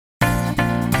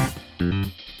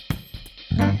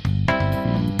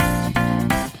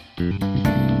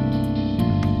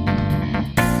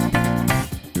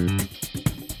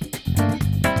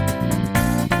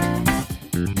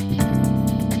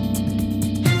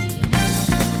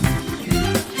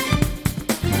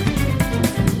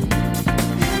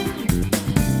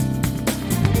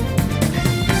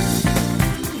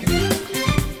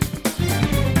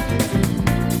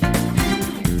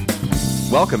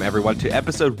Welcome, everyone, to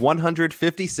episode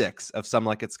 156 of Some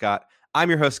Like It, Scott. I'm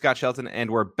your host, Scott Shelton, and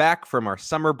we're back from our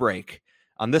summer break.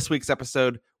 On this week's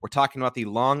episode, we're talking about the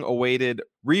long-awaited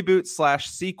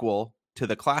reboot/sequel to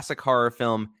the classic horror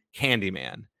film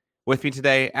Candyman. With me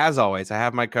today, as always, I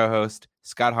have my co-host,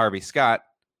 Scott Harvey. Scott,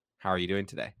 how are you doing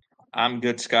today? I'm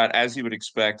good, Scott. As you would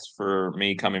expect for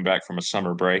me coming back from a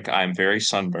summer break, I'm very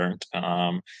sunburnt.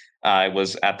 I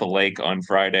was at the lake on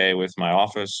Friday with my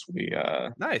office. We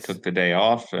Nice. took the day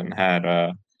off and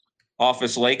had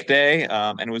office lake day,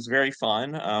 and it was very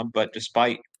fun. But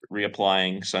despite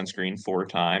reapplying sunscreen 4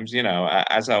 times,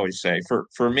 as I always say,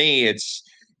 for me,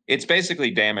 it's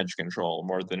basically damage control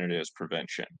more than it is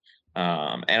prevention.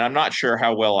 And I'm not sure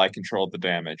how well I controlled the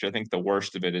damage. I think the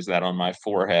worst of it is that on my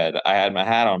forehead, I had my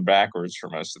hat on backwards for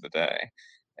most of the day.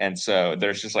 And so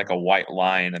there's just like a white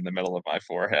line in the middle of my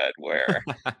forehead where,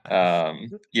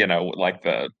 like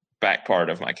the back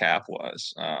part of my cap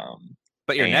was.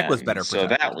 But your neck was better So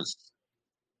protected. that was,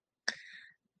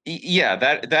 yeah,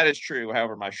 that is true.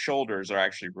 However, my shoulders are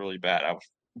actually really bad. I've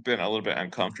been a little bit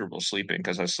uncomfortable sleeping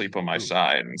because I sleep on my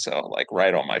side. And so like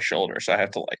right on my shoulder. So I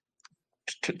have to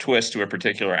like twist to a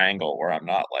particular angle where I'm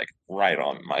not like right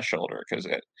on my shoulder because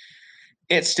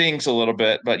it stings a little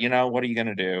bit, but what are you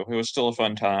gonna do? It was still a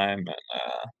fun time,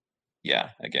 and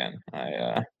again,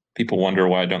 I people wonder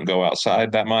why I don't go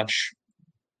outside that much.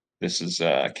 This is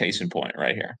case in point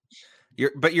right here.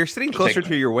 You're sitting closer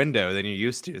to your window than you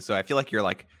used to, so I feel like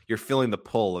you're feeling the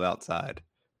pull of outside.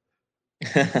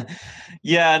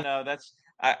 Yeah, no,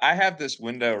 I have this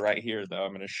window right here though.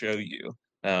 I'm gonna show you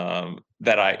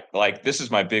that I like. This is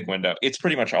my big window. It's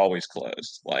pretty much always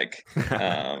closed. Like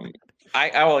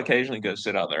I will occasionally go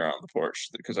sit out there on the porch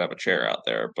because I have a chair out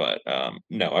there, but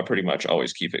no, I pretty much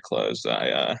always keep it closed.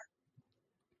 The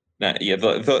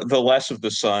less of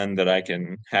the sun that I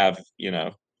can have,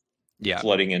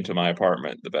 flooding into my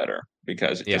apartment, the better,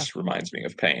 because it just reminds me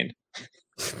of pain.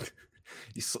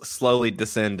 You slowly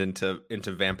descend into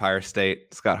vampire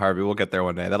state, Scott Harvey. We'll get there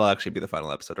one day. That'll actually be the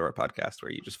final episode of our podcast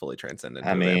where you just fully transcend into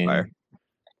a vampire.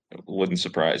 It wouldn't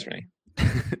surprise me.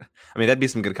 I mean, that'd be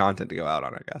some good content to go out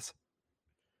on, I guess.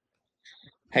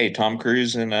 Hey, Tom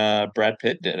Cruise and Brad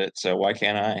Pitt did it, so why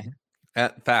can't I?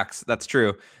 Facts. That's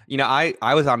true. I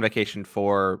was on vacation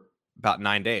for about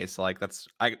 9 days. So like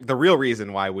the real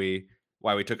reason why we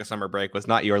took a summer break was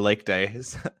not your lake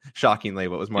days, shockingly,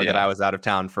 but was more that I was out of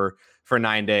town for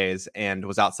 9 days and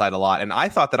was outside a lot. And I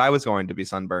thought that I was going to be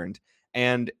sunburned,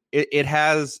 and it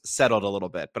has settled a little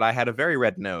bit. But I had a very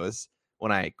red nose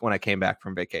when I came back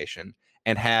from vacation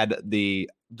and had the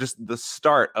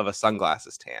start of a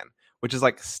sunglasses tan, which is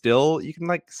like you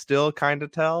can still kind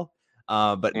of tell.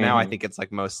 But now I think it's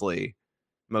like mostly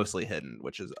hidden,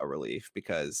 which is a relief,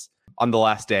 because on the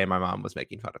last day my mom was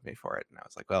making fun of me for it, and I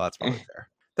was like, well, that's probably fair.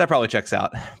 That probably checks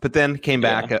out. But then came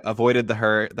back, avoided the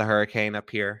hurricane up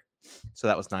here, so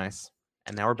that was nice.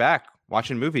 And now we're back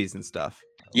watching movies and stuff.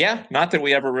 Yeah, not that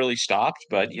we ever really stopped,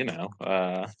 but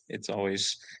it's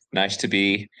always nice to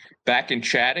be back and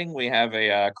chatting. We have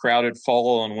a crowded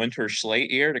fall and winter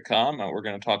slate here to come. We're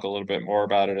going to talk a little bit more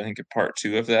about it, I think, in part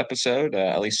 2 of the episode,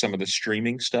 at least some of the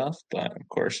streaming stuff. But of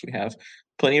course, we have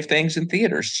plenty of things in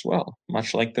theaters as well,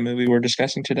 much like the movie we're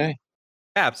discussing today.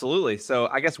 Yeah, absolutely. So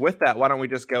I guess with that, why don't we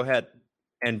just go ahead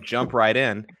and jump right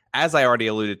in? As I already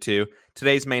alluded to,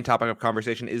 today's main topic of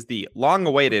conversation is the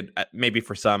long-awaited, maybe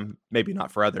for some, maybe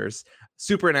not for others,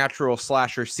 supernatural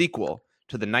slasher sequel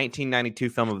to the 1992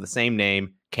 film of the same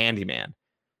name, Candyman.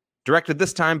 Directed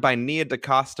this time by Nia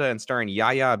DaCosta and starring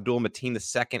Yahya Abdul-Mateen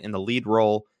II in the lead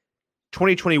role,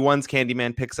 2021's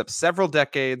Candyman picks up several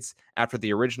decades after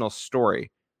the original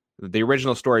story. The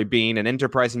original story being an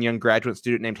enterprising young graduate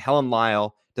student named Helen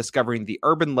Lyle discovering the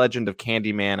urban legend of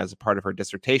Candyman as a part of her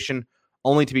dissertation,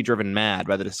 only to be driven mad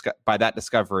by that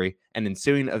discovery and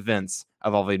ensuing events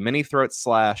involving many throats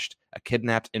slashed, a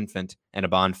kidnapped infant, and a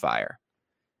bonfire.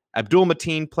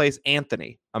 Abdul-Mateen plays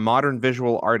Anthony, a modern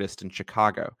visual artist in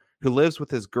Chicago, who lives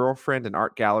with his girlfriend and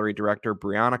art gallery director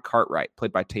Brianna Cartwright,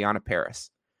 played by Teyonah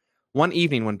Parris. One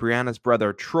evening when Brianna's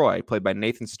brother Troy, played by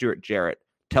Nathan Stewart Jarrett,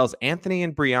 tells Anthony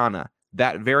and Brianna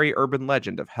that very urban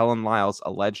legend of Helen Lyle's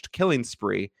alleged killing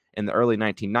spree in the early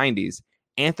 1990s,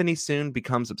 Anthony soon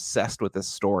becomes obsessed with this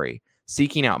story,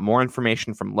 seeking out more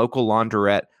information from local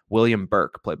laundrette William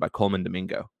Burke, played by Coleman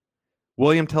Domingo.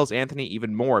 William tells Anthony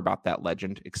even more about that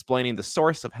legend, explaining the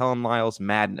source of Helen Lyle's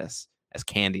madness as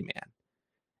Candyman.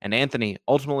 And Anthony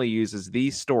ultimately uses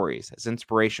these stories as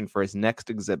inspiration for his next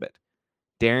exhibit,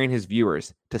 daring his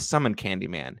viewers to summon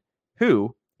Candyman,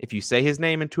 who, if you say his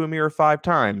name into a mirror 5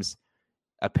 times,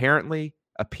 apparently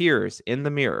appears in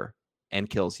the mirror and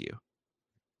kills you.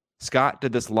 Scott,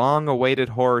 did this long-awaited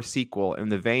horror sequel in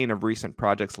the vein of recent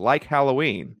projects like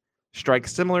Halloween strike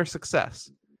similar success?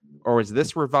 Or was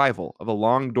this revival of a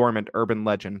long-dormant urban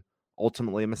legend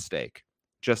ultimately a mistake,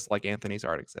 just like Anthony's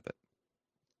art exhibit?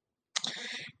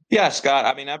 Yeah, Scott.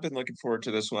 I mean, I've been looking forward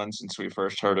to this one since we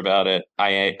first heard about it.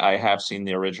 I have seen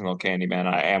the original Candyman.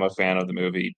 I am a fan of the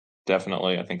movie.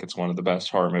 Definitely, I think it's one of the best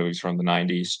horror movies from the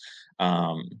 '90s.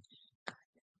 Um,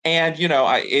 and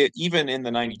even in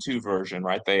the '92 version,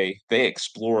 right? They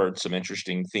explored some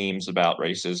interesting themes about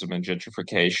racism and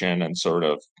gentrification, and sort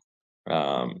of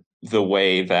the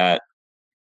way that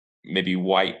maybe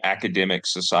white academic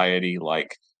society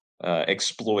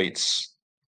exploits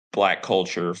Black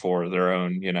culture for their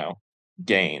own,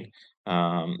 gain.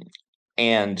 Um,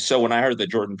 and so when I heard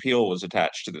that Jordan Peele was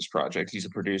attached to this project, he's a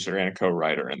producer and a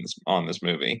co-writer on this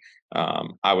movie.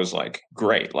 I was like,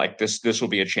 great, like this will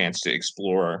be a chance to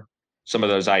explore some of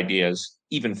those ideas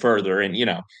even further. And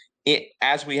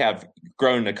as we have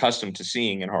grown accustomed to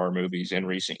seeing in horror movies in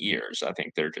recent years, I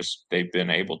think they've been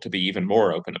able to be even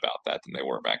more open about that than they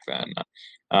were back then.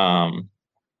 Um,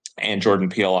 and Jordan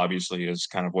Peele obviously is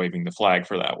kind of waving the flag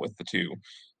for that with the two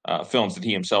films that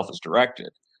he himself has directed.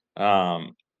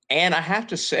 Um, and I have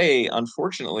to say,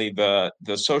 unfortunately, the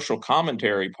social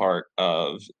commentary part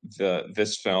of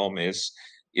this film is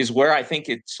where I think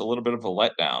it's a little bit of a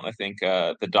letdown. I think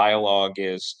the dialogue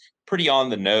is pretty on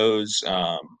the nose.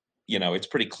 It's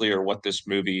pretty clear what this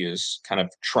movie is kind of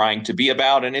trying to be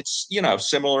about, and it's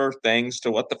similar things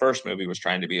to what the first movie was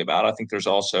trying to be about. I think there's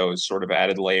also a sort of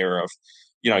added layer of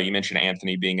you mentioned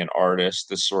Anthony being an artist,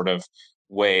 this sort of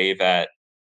way that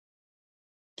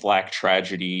Black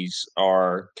tragedies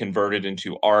are converted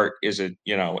into art. Is it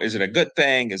a good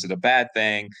thing? Is it a bad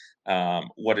thing?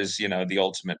 What is, the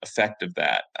ultimate effect of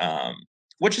that?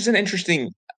 Which is an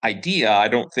interesting idea. I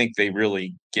don't think they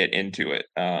really get into it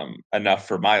enough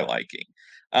for my liking.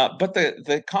 But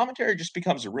the commentary just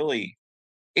becomes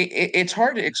it's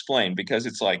hard to explain because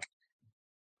it's like,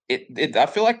 I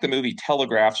feel like the movie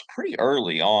telegraphs pretty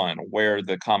early on where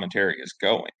the commentary is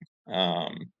going.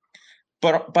 Um,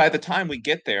 but by the time we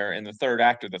get there in the third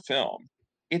act of the film,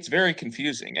 it's very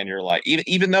confusing. And you're like,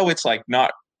 even though it's like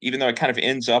not, even though it kind of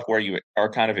ends up where you are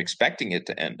kind of expecting it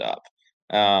to end up,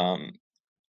 um,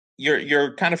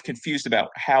 you're kind of confused about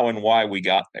how and why we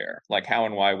got there, like how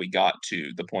and why we got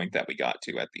to the point that we got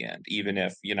to at the end, even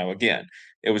if, again,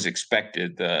 it was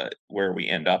expected where we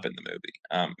end up in the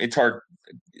movie. It's hard,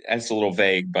 it's a little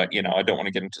vague, but I don't want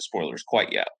to get into spoilers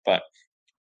quite yet. But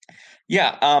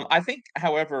yeah, I think,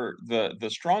 however, the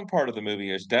strong part of the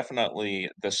movie is definitely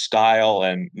the style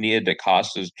and Nia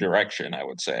DaCosta's direction, I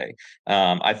would say.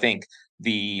 I think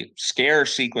the scare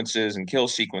sequences and kill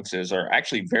sequences are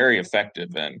actually very effective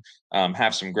and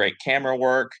have some great camera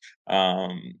work.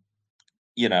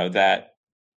 That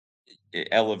it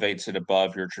elevates it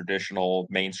above your traditional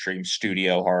mainstream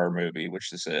studio horror movie, which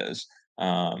this is.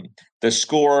 Um, the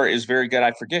score is very good.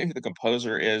 I forget who the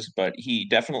composer is, but he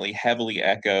definitely heavily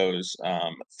echoes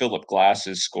Philip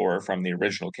Glass's score from the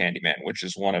original Candyman, which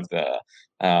is one of the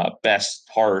best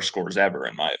horror scores ever,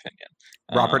 in my opinion.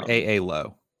 Robert Um, A.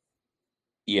 Lowe.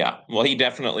 yeah, well, he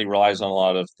definitely relies on a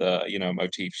lot of the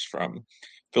motifs from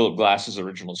Philip Glass's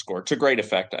original score to great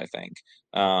effect, I think.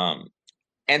 Um,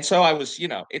 and so I was,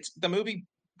 it's the movie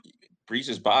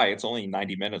breezes by. It's only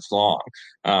 90 minutes long.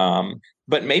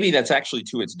 But maybe that's actually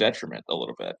to its detriment a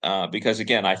little bit. Because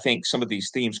again, I think some of these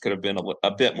themes could have been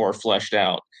a bit more fleshed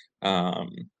out. Um,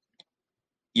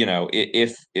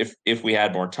 if we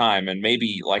had more time, and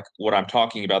maybe like what I'm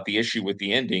talking about, the issue with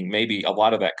the ending, maybe a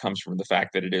lot of that comes from the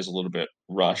fact that it is a little bit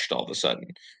rushed all of a sudden.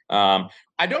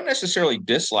 I don't necessarily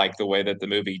dislike the way that the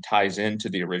movie ties into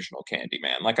the original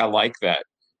Candyman. Like I like that.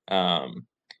 Um,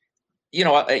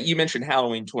 you mentioned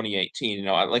Halloween 2018.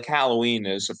 Like Halloween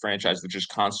is a franchise that's just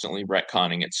constantly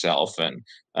retconning itself, and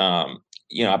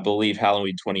I believe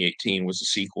Halloween 2018 was a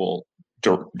sequel,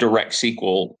 direct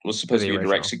sequel, was To supposed the to be a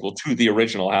direct original. sequel to the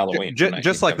original Halloween from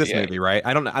Just like this 1978. movie, right?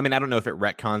 I don't know if it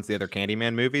retcons the other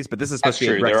Candyman movies, but this is supposed That's to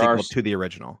be a true. direct sequel to the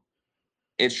original.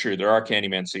 It's true. There are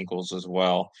Candyman sequels as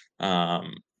well.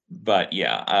 But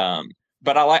yeah,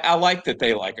 but I like that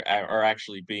they are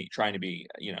actually being trying to be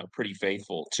pretty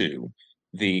faithful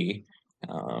the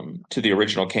to the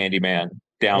original Candyman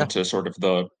down Yeah. to sort of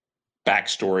the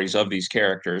backstories of these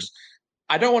characters.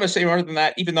 I don't want to say more than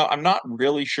that, even though I'm not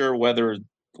really sure whether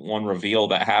one reveal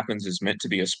that happens is meant to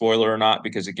be a spoiler or not.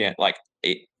 Because again, like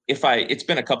it's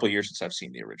been a couple of years since I've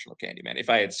seen the original Candyman. If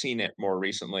I had seen it more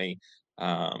recently,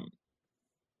 um,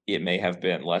 it may have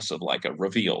been less of like a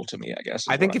reveal to me, I guess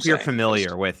I is what think I'm if you're saying. Because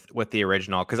familiar with the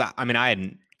original, because I mean, I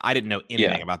didn't know anything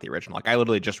yeah, about the original. Like I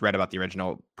literally just read about the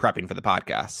original prepping for the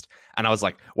podcast, and I was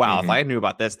like, wow, if hmm I knew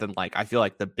about this, then like I feel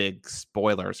like the big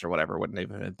spoilers or whatever wouldn't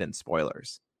even have been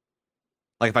spoilers.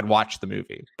 Like if I'd watched the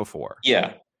movie before.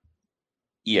 yeah,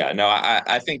 yeah. No,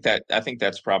 I think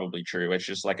that's probably true. It's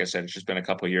just like I said, it's just been a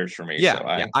couple of years for me, so Yeah,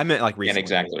 yeah. I I meant like can't recently.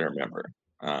 exactly remember.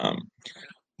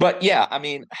 But yeah, I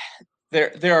mean,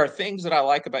 there are things that I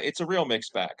like about it's a real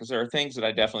mixed bag because there are things that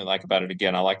I definitely like about it.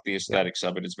 Again, I like the Yeah. aesthetics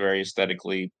of it. It's very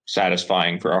aesthetically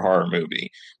satisfying for a horror movie.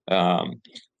 Um,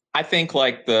 I think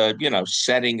like the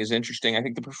setting is interesting. I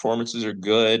think the performances are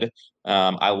good.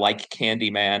 I like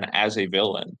Candyman as a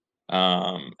villain,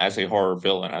 as a horror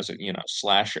villain, as a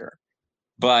slasher.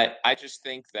 But I just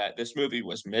think that this movie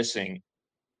was missing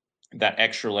that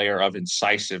extra layer of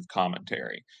incisive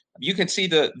commentary. You can see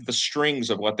the strings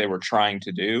of what they were trying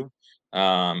to do,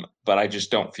 but I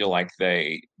just don't feel like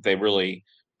they really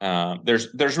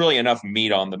there's really enough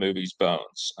meat on the movie's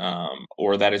bones,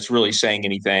 or that it's really saying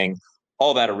anything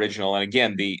all that original. And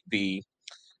again, the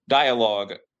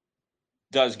dialogue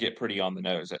does get pretty on the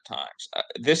nose at times.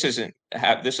 This doesn't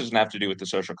have to do with the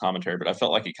social commentary, but I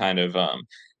felt like it kind of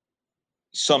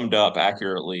summed up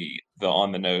accurately the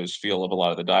on the nose feel of a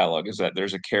lot of the dialogue. Is that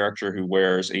there's a character who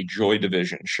wears a Joy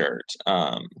Division shirt,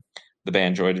 the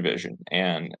band Joy Division,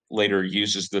 and later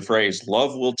uses the phrase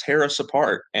 "love will tear us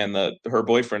apart," and the her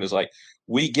boyfriend is like,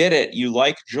 "We get it, you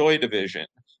like Joy Division,"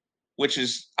 which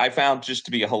is I found just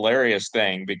to be a hilarious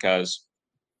thing because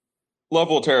 "Love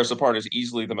Will Tear Us Apart" is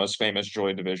easily the most famous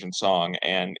Joy Division song,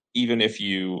 and even if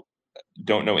you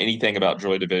don't know anything about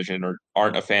Joy Division or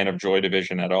aren't a fan of Joy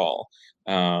Division at all,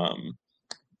 um,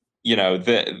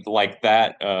 the like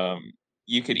that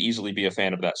you could easily be a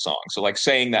fan of that song. So like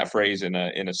saying that phrase in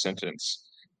a sentence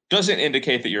doesn't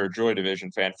indicate that you're a Joy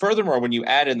Division fan. Furthermore, when you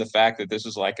add in the fact that this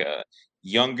is like a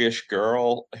youngish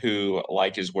girl who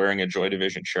like is wearing a Joy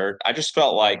Division shirt, I just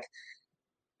felt like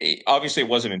obviously it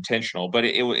wasn't intentional, but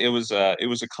it was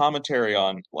a commentary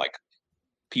on like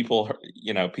people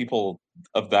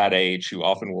of that age who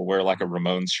often will wear like a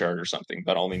Ramones shirt or something,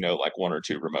 but only know like one or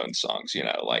two Ramones songs,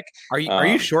 like Are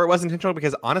you sure it was intentional?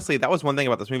 Because honestly, that was one thing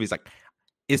about this movie. Is like,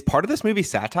 is part of this movie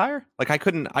satire? Like I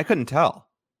couldn't tell.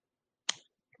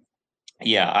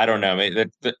 yeah, I don't know.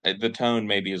 The tone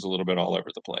maybe is a little bit all over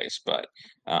the place, but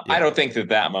I Yeah. don't think that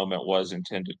that moment was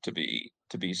intended to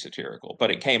be satirical, but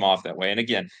it came off that way. And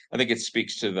again, I think it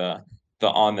speaks to the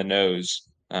on the nose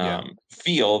Yeah.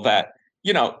 feel that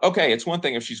okay, it's one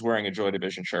thing if she's wearing a Joy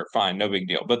Division shirt, fine, no big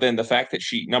deal. But then the fact that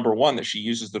she number one that she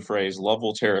uses the phrase "love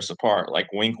will tear us apart," like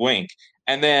wink, wink,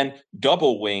 and then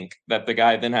double wink that the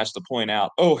guy then has to point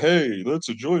out, oh hey, that's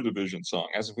a Joy Division song,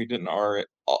 as if we didn't all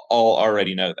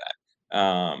already know that.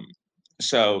 Um,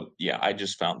 so yeah, I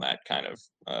just found that kind of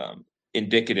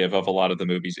indicative of a lot of the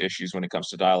movie's issues when it comes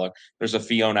to dialogue. There's a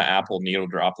Fiona Apple needle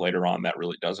drop later on that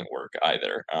really doesn't work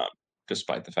either,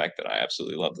 despite the fact that I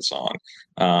absolutely love the song.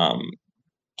 Um,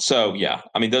 so yeah,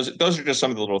 I mean those are just some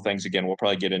of the little things. Again, we'll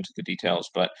probably get into the details,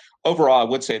 but overall, I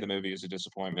would say the movie is a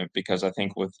disappointment because I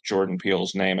think with Jordan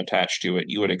Peele's name attached to it,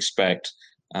 you would expect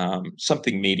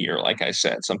something meatier, like I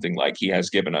said, something like he has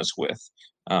given us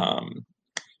um,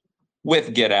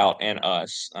 with Get Out and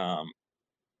Us.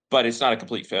 But it's not a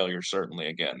complete failure. Certainly,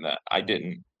 again, that I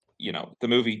didn't. The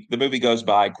movie goes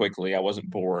by quickly. I wasn't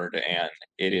bored, and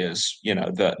it Yeah. is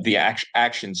the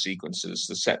action sequences,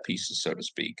 the set pieces, so to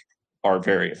speak, are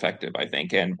very effective, I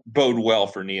think, and bode well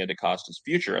for Nia DaCosta's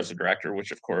future as a director,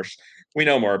 which of course we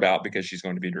know more about because she's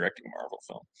going to be directing a Marvel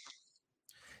film.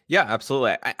 Yeah,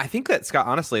 absolutely. I think that Scott,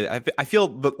 honestly, I feel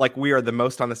like we are the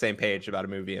most on the same page about a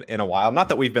movie in a while. Not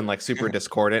that we've been like super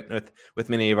discordant with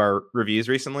many of our reviews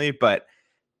recently, but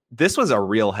this was a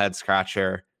real head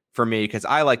scratcher for me because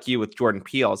I, like you with Jordan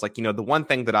Peele, is like, the one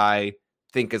thing that I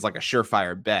think is like a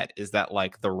surefire bet is that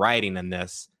like the writing in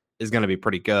this is going to be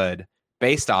pretty good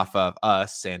based off of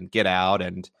Us and Get Out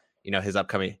and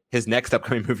his next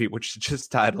upcoming movie, which is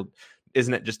just titled,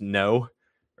 isn't it just No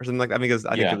or something like that?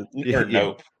 I think it Yeah, was, or yeah,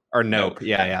 Nope, or Nope. Nope.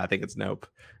 Yeah, Yeah, yeah, I think it's Nope.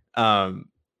 Um,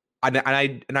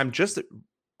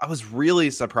 I was really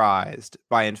surprised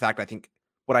by, in fact, I think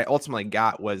what I ultimately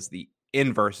got was the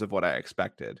inverse of what I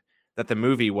expected. That the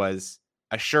movie is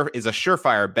a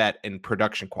surefire bet in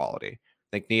production quality. I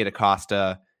think Nia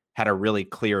DaCosta had a really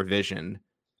clear vision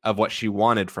of what she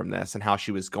wanted from this and how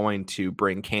she was going to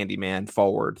bring Candyman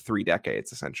forward 3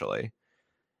 decades essentially,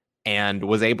 and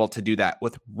was able to do that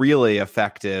with really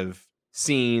effective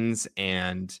scenes,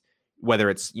 and whether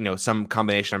it's, you know, some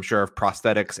combination, I'm sure, of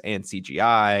prosthetics and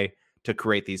CGI to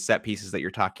create these set pieces that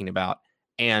you're talking about,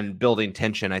 and building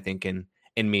tension, I think, in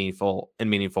meaningful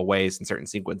ways in certain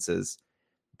sequences.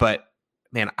 But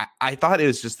man, I thought it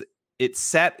was just, its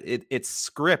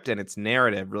script and its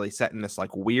narrative really set in this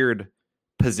like weird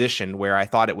position where I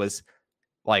thought it was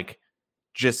like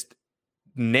just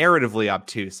narratively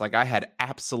obtuse. Like I had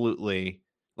absolutely,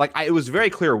 like it was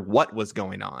very clear what was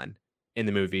going on in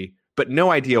the movie, but no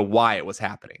idea why it was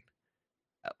happening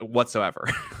whatsoever.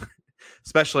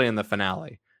 Especially in the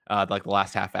finale, like the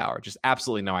last half hour, just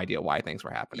absolutely no idea why things were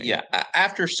happening. Yeah,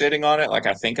 after sitting on it, like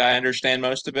I think I understand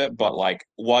most of it, but like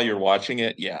while you're watching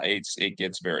it, yeah, it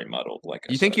gets very muddled. Like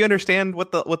I You think said, you understand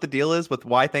what the deal is with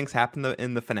why things happen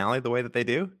in the finale the way that they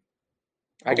do?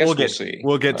 I guess we'll see.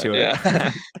 We'll get But to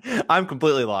yeah, it. I'm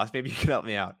completely lost. Maybe you can help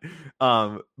me out.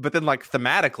 But then like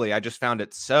thematically, I just found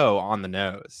it so on the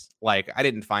nose. Like I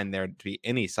didn't find there to be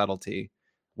any subtlety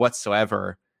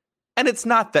whatsoever. And it's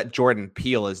not that Jordan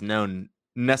Peele is known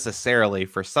necessarily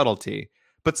for subtlety,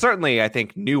 but certainly I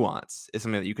think nuance is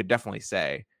something that you could definitely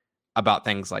say about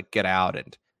things like Get Out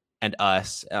and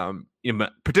Us, you know,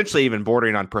 potentially even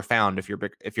bordering on profound if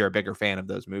you're a bigger fan of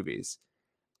those movies.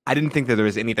 I didn't think that there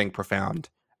was anything profound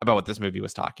about what this movie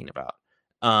was talking about.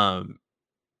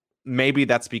 Maybe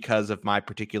that's because of my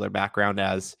particular background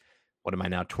as, what am I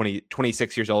now,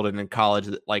 26 years old and in college,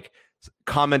 like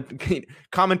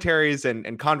commentaries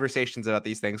and conversations about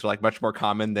these things are like much more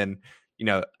common than, you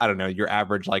know, I don't know, your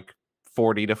average like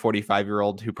 40 to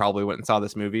 45-year-old who probably went and saw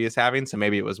this movie is having. So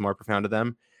maybe it was more profound to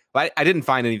them. But I didn't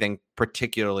find anything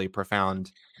particularly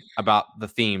profound about the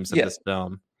themes of yeah, this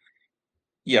film.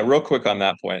 yeah. Real quick on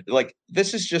that point, like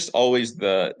this is just always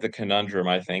the conundrum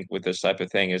I think with this type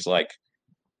of thing is like,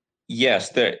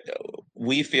 yes,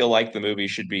 we feel like the movie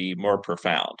should be more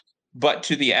profound, but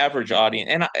to the average audience,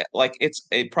 and like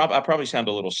I probably sound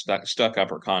a little stuck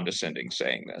up or condescending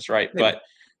saying this, right? Maybe But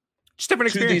just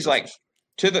different to these experiences. like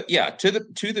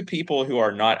to the people who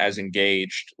are not as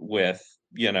engaged with,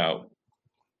 you know,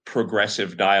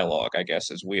 progressive dialogue, I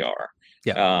guess, as we are.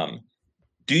 Yeah. Um,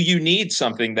 do you need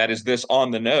something that is this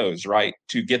on the nose, right,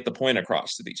 to get the point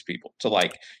across to these people? To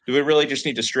like, do we really just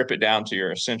need to strip it down to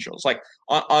your essentials? Like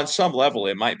on some level,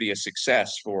 it might be a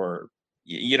success for,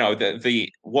 you know, the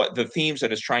what the themes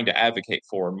that it's trying to advocate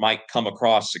for might come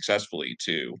across successfully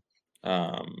to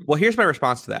Well, here's my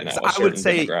response to you that. know, So a certain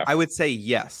demographic. I would say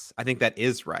yes. I think that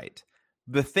is right.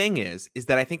 The thing is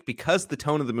that I think because the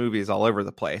tone of the movie is all over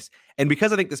the place, and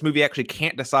because I think this movie actually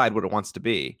can't decide what it wants to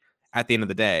be at the end of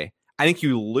the day, I think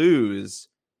you lose.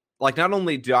 Like, not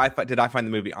only did I find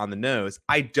the movie on the nose,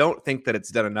 I don't think that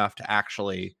it's done enough to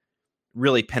actually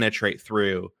really penetrate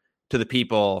through to the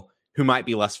people who might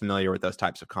be less familiar with those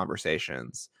types of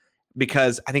conversations.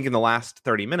 Because I think in the last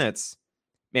 30 minutes,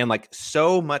 man, like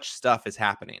so much stuff is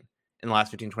happening in the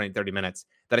last 15, 20, 30 minutes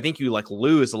that I think you like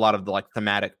lose a lot of the like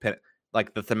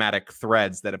the thematic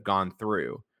threads that have gone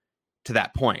through to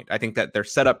that point. I think that they're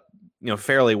set up, you know,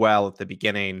 fairly well at the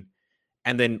beginning.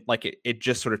 And then like it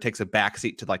just sort of takes a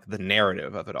backseat to like the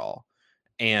narrative of it all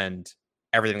and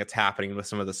everything that's happening with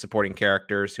some of the supporting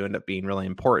characters who end up being really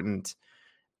important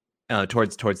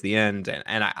towards the end.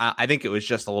 And I think it was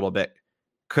just a little bit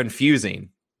confusing.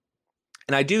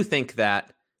 And I do think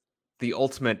that the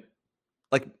ultimate,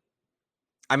 like,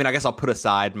 I mean, I guess I'll put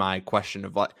aside my question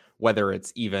of whether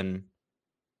it's even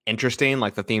interesting,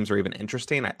 like the themes are even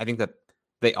interesting. I think that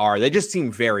they just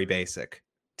seem very basic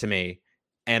to me,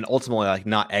 and ultimately like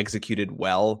not executed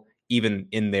well, even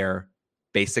in their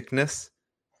basicness.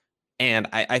 And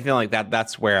I feel like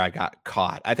that's where I got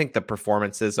caught. I think the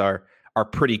performances are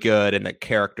pretty good, and the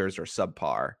characters are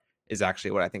subpar. Is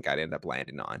actually what I think I'd end up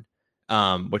landing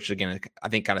on. Which again, I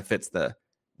think kind of fits the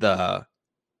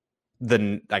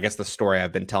I guess the story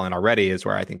I've been telling already, is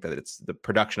where I think that it's the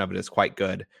production of it is quite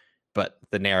good, but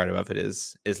the narrative of it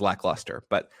is lackluster.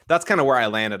 But that's kind of where I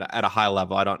landed at a high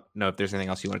level. I don't know if there's anything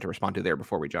else you wanted to respond to there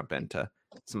before we jump into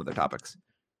some other topics.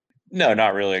 No,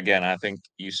 not really. Again, I think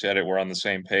you said it. We're on the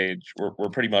same page. We're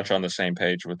pretty much on the same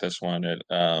page with this one. It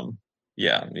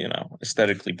yeah, you know,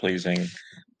 aesthetically pleasing,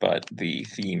 but the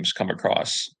themes come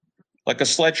across like a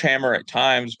sledgehammer at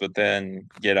times, but then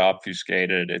get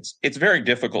obfuscated. It's very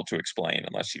difficult to explain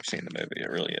unless you've seen the movie.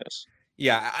 It really is.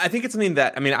 Yeah, I think it's something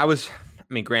that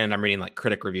granted, I'm reading like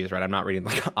critic reviews, right? I'm not reading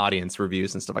like audience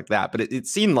reviews and stuff like that, but it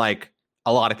seemed like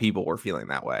a lot of people were feeling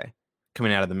that way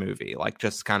coming out of the movie. Like,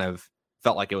 just kind of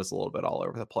felt like it was a little bit all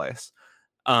over the place.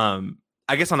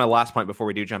 I guess on a last point before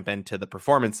we do jump into the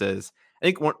performances, I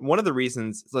think one of the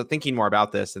reasons, so thinking more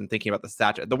about this and thinking about the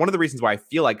satire, one of the reasons why I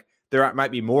feel like there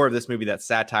might be more of this movie that's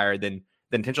satire than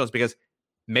intentional is because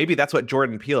maybe that's what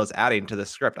Jordan Peele is adding to the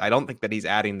script. I don't think that he's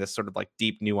adding this sort of like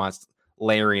deep, nuanced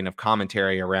layering of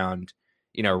commentary around,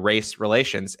 race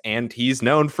relations, and he's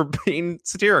known for being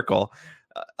satirical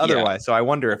otherwise. So I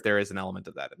wonder if there is an element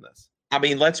of that in this. I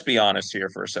mean, let's be honest here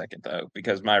for a second, though,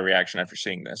 because my reaction after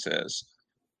seeing this is,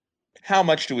 how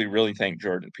much do we really think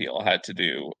Jordan Peele had to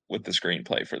do with the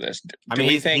screenplay for this? I Do mean,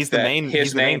 we think he's the that main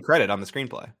his name, credit on the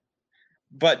screenplay.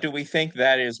 but do we think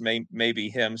that is maybe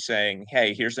him saying,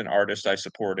 "Hey, here's an artist I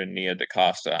support in Nia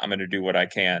DaCosta. I'm going to do what I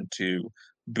can to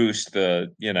boost the,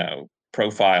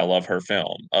 profile of her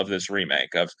film, of this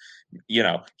remake, of,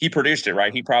 he produced it,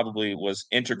 right? He probably was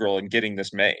integral in getting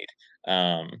this made.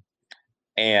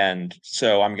 And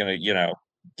so I'm going to,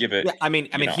 give it. Yeah, I mean,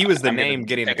 he was the name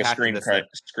getting take a attached to this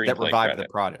that revived the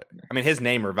project. I mean, his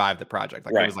name revived the project.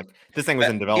 Like, it was like this thing was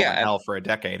in development hell for a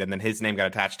decade, and then his name got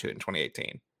attached to it in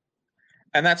 2018.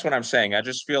 And that's what I'm saying. I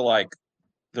just feel like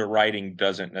the writing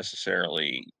doesn't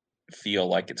necessarily feel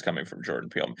like it's coming from Jordan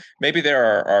Peele. Maybe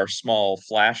there are small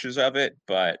flashes of it,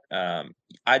 but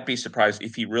I'd be surprised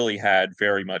if he really had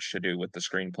very much to do with the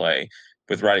screenplay,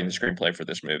 with writing the screenplay for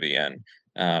this movie. And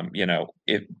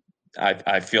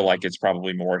I feel like it's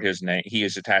probably more his name. He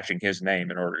is attaching his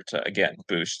name in order to, again,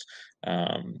 boost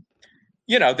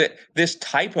that this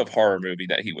type of horror movie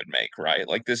that he would make, right?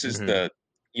 Like, this is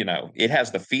it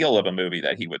has the feel of a movie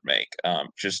that he would make,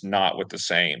 just not with the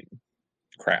same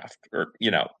craft, or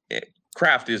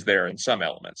craft is there in some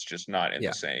elements, just not in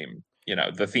the same.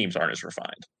 The themes aren't as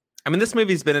refined. I mean, this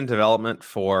movie's been in development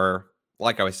for,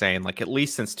 like I was saying, like at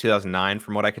least since 2009,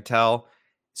 from what I could tell.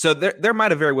 So there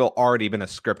might have very well already been a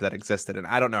script that existed, and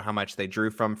I don't know how much they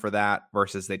drew from for that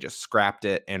versus they just scrapped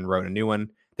it and wrote a new one.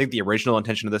 I think the original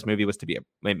intention of this movie was to be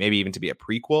maybe even to be a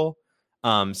prequel.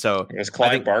 So is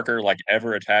Clive Barker like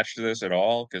ever attached to this at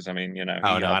all? Because I mean,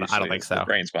 I don't think so. The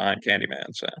brains behind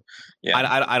Candyman, so yeah,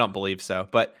 I don't believe so.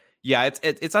 But yeah,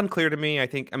 it's unclear to me. I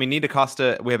think, I mean, Nia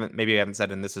DaCosta, we haven't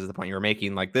said, and this is the point you were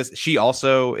making. Like this, she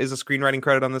also is a screenwriting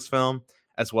credit on this film,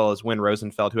 as well as Win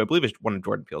Rosenfeld, who I believe is one of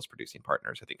Jordan Peele's producing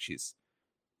partners. I think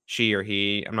she or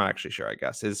he, I'm not actually sure. I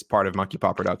guess is part of Monkey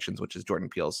Paw Productions, which is Jordan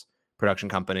Peele's production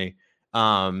company.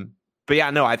 But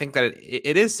yeah, no, I think that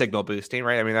it is signal boosting,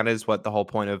 right? I mean, that is what the whole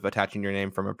point of attaching your name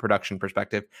from a production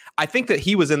perspective. I think that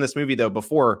he was in this movie though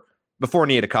before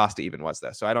Nia DaCosta even was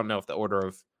there. So I don't know if the order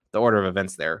of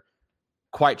events there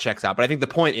quite checks out. But I think the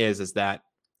point is that,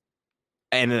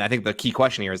 and I think the key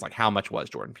question here is like, how much was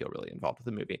Jordan Peele really involved with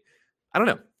the movie? I don't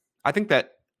know. I think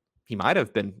that he might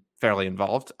have been fairly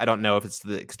involved. I don't know if it's to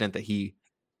the extent that he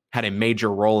had a major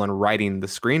role in writing the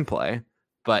screenplay.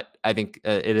 But I think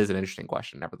it is an interesting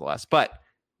question, nevertheless. But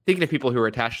thinking of people who are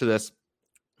attached to this,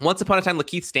 once upon a time,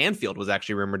 Lakeith Stanfield was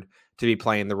actually rumored to be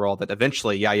playing the role that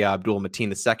eventually Yahya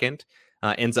Abdul-Mateen II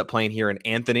ends up playing here in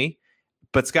Anthony.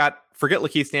 But Scott, forget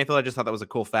Lakeith Stanfield. I just thought that was a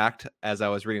cool fact as I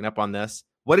was reading up on this.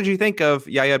 What did you think of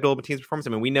Yahya Abdul-Mateen's performance? I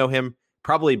mean, we know him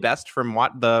probably best from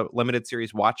the limited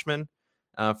series Watchmen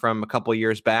from a couple of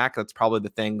years back. That's probably the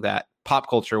thing that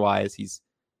pop culture-wise he's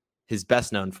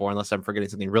best known for, unless I'm forgetting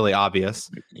something really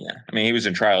obvious. Yeah. I mean, he was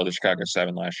in Trial of the Chicago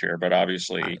 7 last year, but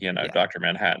obviously, Dr.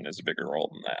 Manhattan is a bigger role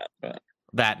than that. But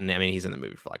that, and I mean, he's in the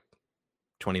movie for like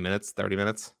 20 minutes, 30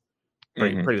 minutes.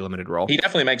 Pretty limited role. He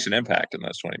definitely makes an impact in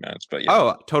those 20 minutes, but yeah.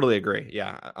 Oh, totally agree.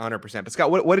 Yeah, 100%. But Scott,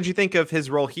 what did you think of his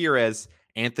role here as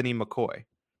Anthony McCoy?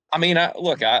 I mean, I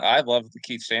love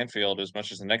Keith Stanfield as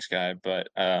much as the next guy, but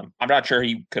I'm not sure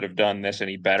he could have done this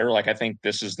any better. Like, I think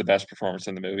this is the best performance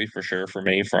in the movie for sure for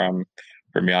me from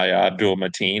Yahya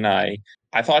Abdul-Mateen.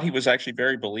 I thought he was actually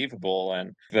very believable,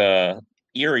 and the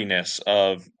eeriness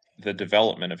of the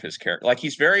development of his character, like,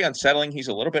 he's very unsettling. He's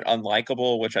a little bit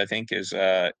unlikable, which I think is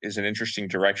an interesting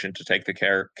direction to take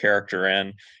the character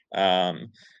in.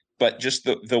 But just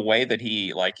the way that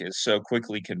he like is so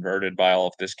quickly converted by all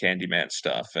of this Candyman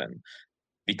stuff and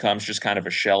becomes just kind of a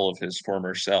shell of his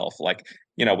former self. Like,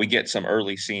 we get some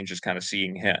early scenes just kind of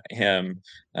seeing him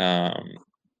how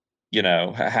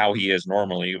he is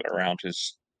normally around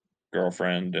his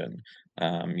girlfriend and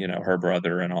her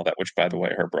brother and all that, which, by the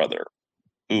way, her brother,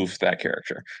 oof, that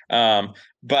character.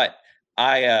 But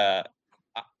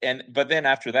then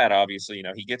after that, obviously,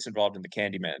 he gets involved in the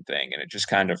Candyman thing, and it just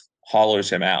kind of hollows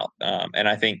him out. And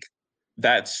I think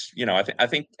that's, I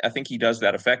think he does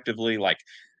that effectively. Like,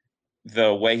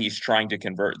 the way he's trying to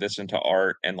convert this into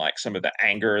art, and like some of the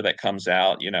anger that comes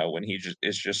out, when he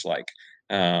is just like,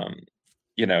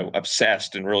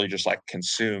 obsessed and really just like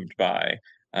consumed by,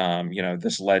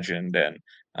 this legend, and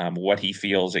what he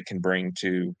feels it can bring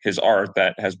to his art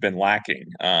that has been lacking,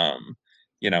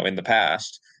 in the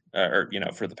past, or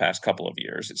for the past couple of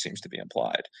years, it seems to be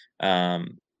implied.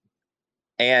 And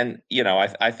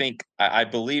I think I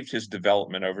believed his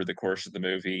development over the course of the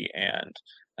movie, and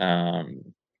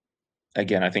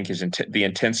again, I think the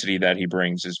intensity that he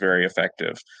brings is very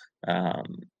effective. Um,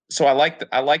 so I like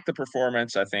the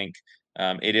performance. I think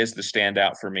it is the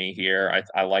standout for me here.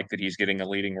 I like that he's getting a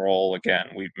leading role. Again,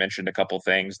 we've mentioned a couple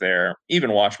things there.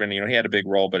 Even Watchmen, he had a big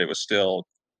role, but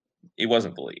he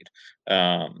wasn't the lead.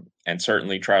 And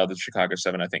certainly Trial of the Chicago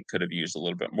 7, I think, could have used a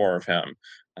little bit more of him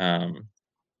um,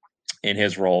 in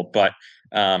his role. But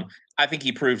I think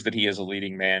he proves that he is a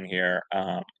leading man here.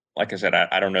 Like I said,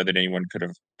 I don't know that anyone could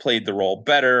have played the role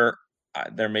better.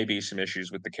 There may be some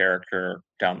issues with the character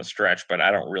down the stretch, but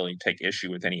I don't really take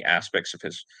issue with any aspects of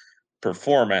his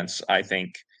performance. I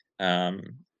think um,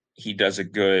 he does a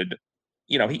good,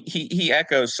 he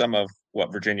echoes some of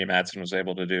what Virginia Madsen was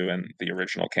able to do in the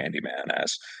original Candyman,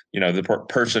 as the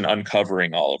person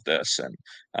uncovering all of this, and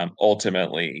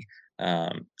ultimately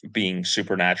being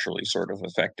supernaturally sort of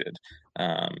affected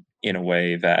in a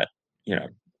way that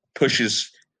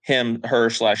pushes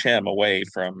her/him away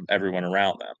from everyone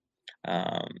around them.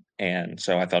 And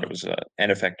so I thought it was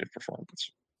an effective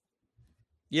performance.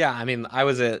 Yeah, I mean,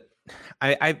 I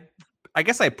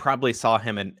guess I probably saw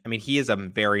him in. I mean, he is a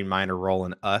very minor role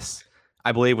in Us,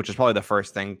 I believe, which is probably the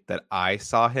first thing that I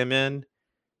saw him in.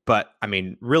 But I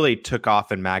mean, really took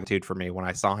off in magnitude for me when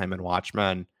I saw him in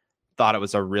Watchmen. Thought it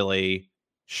was a really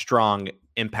strong,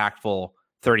 impactful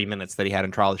 30 minutes that he had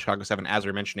in Trial of Chicago 7, as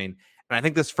we're mentioning. And I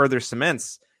think this further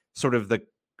cements sort of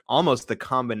almost the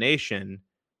combination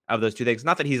of those two things.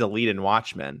 Not that he's a lead in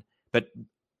Watchmen, but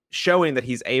showing that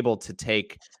he's able to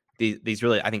take these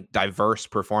really, I think, diverse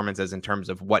performances in terms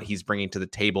of what he's bringing to the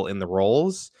table in the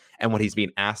roles and what he's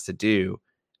being asked to do,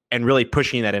 and really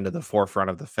pushing that into the forefront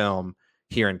of the film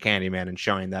here in Candyman, and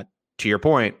showing that, to your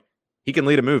point, he can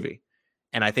lead a movie.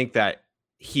 And I think that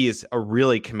he is a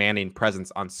really commanding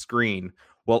presence on screen,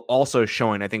 while also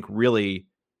showing, I think, really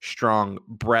strong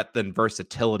breadth and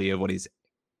versatility of what he's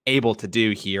able to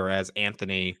do here, as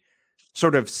Anthony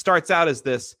sort of starts out as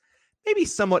this maybe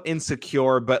somewhat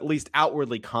insecure, but at least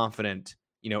outwardly confident,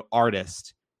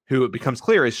 artist who, it becomes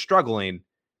clear, is struggling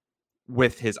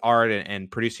with his art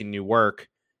and producing new work,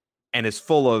 and is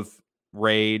full of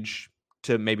rage,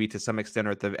 to some extent,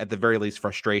 or at the very least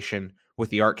frustration with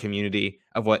the art community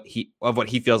of what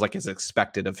he feels like is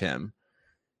expected of him.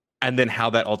 And then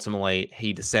how that ultimately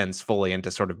he descends fully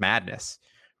into sort of madness,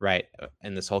 right?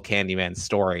 In this whole Candyman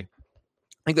story.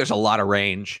 I think there's a lot of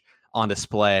range on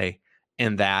display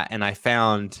in that. And I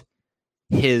found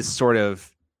his sort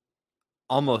of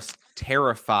almost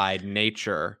terrified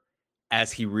nature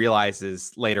as he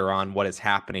realizes later on what is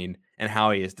happening and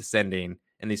how he is descending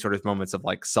in these sort of moments of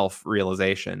like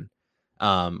self-realization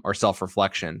or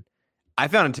self-reflection. I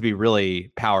found it to be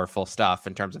really powerful stuff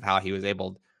in terms of how he was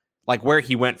able, like where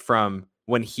he went from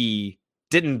when he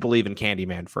didn't believe in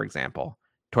Candyman, for example,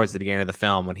 towards the beginning of the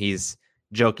film, when he's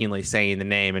jokingly saying the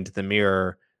name into the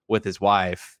mirror with his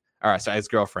wife, or sorry, his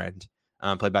girlfriend,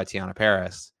 played by Tiana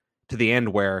Paris, to the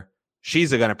end where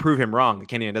she's going to prove him wrong, that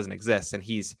Candyman doesn't exist, and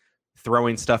he's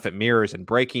throwing stuff at mirrors and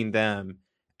breaking them,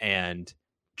 and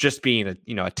just being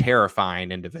a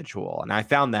terrifying individual. And I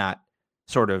found that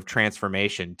sort of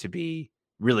transformation to be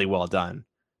really well done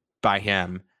by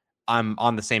him. I'm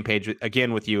on the same page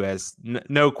again with you, as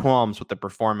no qualms with the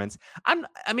performance. And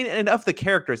of the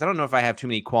characters, I don't know if I have too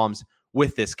many qualms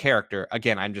with this character.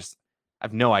 Again, I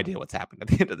have no idea what's happened at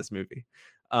the end of this movie,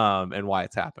 and why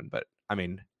it's happened. But I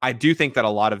mean, I do think that a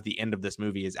lot of the end of this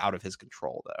movie is out of his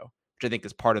control, though, which I think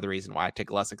is part of the reason why I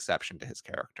take less exception to his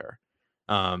character.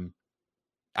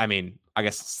 I mean, I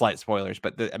guess slight spoilers,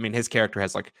 but his character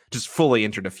has like just fully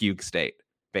entered a fugue state,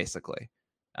 basically,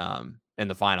 in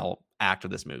the final act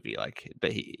of this movie. Like,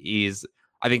 but he's,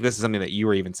 I think this is something that you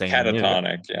were even saying.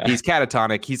 Catatonic, yeah. He's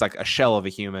catatonic. He's like a shell of a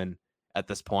human at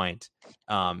this point.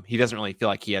 He doesn't really feel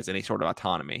like he has any sort of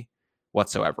autonomy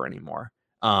whatsoever anymore.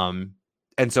 And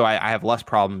so I have less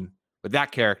problem with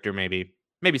that character, maybe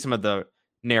some of the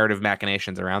narrative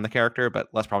machinations around the character, but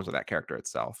less problems with that character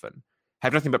itself. And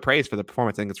have nothing but praise for the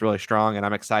performance. I think it's really strong, and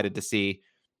I'm excited to see,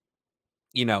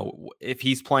 if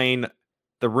he's playing.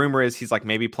 The rumor is he's like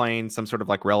maybe playing some sort of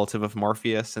like relative of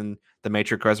Morpheus in the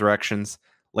Matrix Resurrections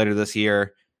later this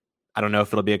year. I don't know if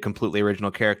it'll be a completely original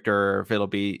character or if it'll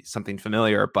be something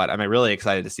familiar, but I'm really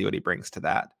excited to see what he brings to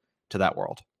that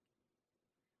world.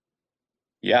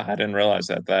 Yeah, I didn't realize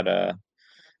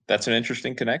that's an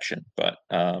interesting connection. But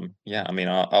yeah, I mean,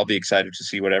 I'll be excited to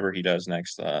see whatever he does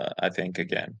next. I think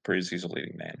again, proves he's a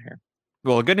leading man here.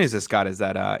 Well, the good news is, Scott, is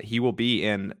that he will be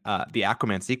in the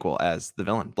Aquaman sequel as the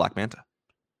villain, Black Manta,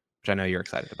 which I know you're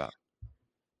excited about.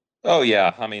 Oh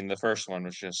yeah, I mean the first one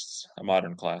was just a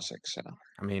modern classic. So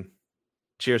I mean,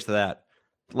 cheers to that.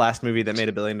 Last movie that made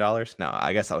 $1 billion? No,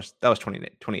 I guess that was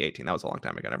 2018. That was a long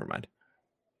time ago. Never mind.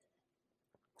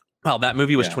 Well, that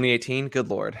movie was yeah, 2018. Good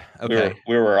Lord. we were Okay.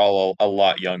 we were all a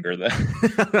lot younger then.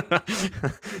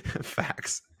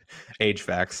 Facts. Age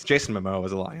facts. Jason Momoa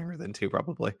was a lot younger than too,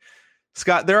 probably.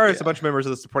 Scott, there are a bunch of members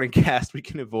of the supporting cast we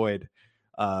can avoid.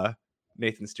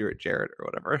 Nathan Stewart Jarrett or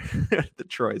whatever. the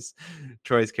Troy's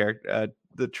character,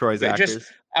 the Troy's actors.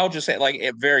 I'll just say like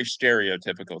a very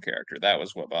stereotypical character. That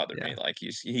was what bothered Yeah. me. Like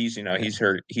he's he's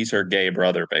her gay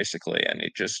brother basically, and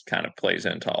it just kind of plays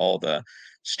into all the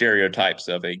stereotypes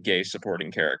of a gay supporting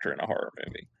character in a horror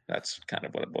movie. That's kind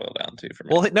of what it boiled down to for me.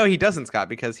 Well, no, he doesn't, Scott,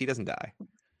 because he doesn't die.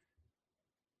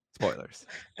 Spoilers.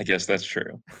 I guess that's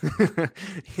true.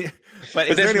 Yeah.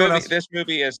 But this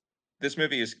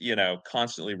movie is, you know,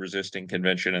 constantly resisting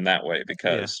convention in that way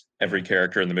because every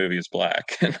character in the movie is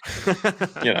black. And,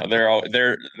 you know,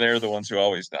 they're the ones who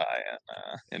always die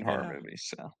in horror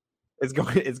movies. So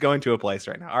it's going to a place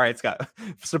right now. All right, Scott.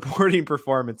 Supporting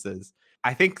performances.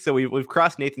 I think so. We've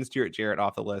crossed Nathan Stewart Jarrett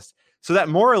off the list. So that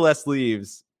more or less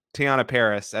leaves Teyonah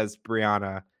Parris as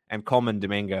Brianna and Coleman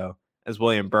Domingo as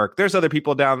William Burke. There's other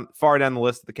people far down the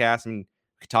list of the cast. I mean, we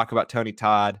could talk about Tony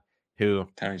Todd,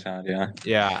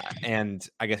 yeah, and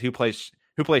I guess who plays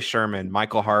Sherman?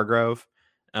 Michael Hargrove,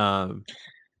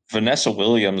 Vanessa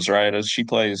Williams, right? As she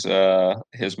plays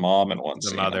his mom in one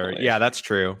scene. The mother. Yeah, that's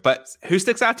true. But who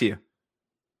sticks out to you?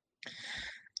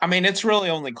 I mean, it's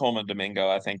really only Coleman Domingo,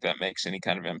 I think, that makes any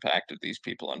kind of impact of these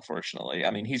people, unfortunately.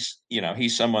 I mean, he's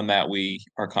someone that we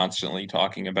are constantly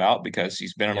talking about because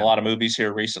he's been in a lot of movies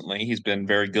here recently. He's been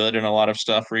very good in a lot of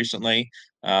stuff recently.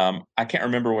 I can't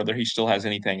remember whether he still has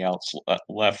anything else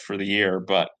left for the year,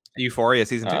 but Euphoria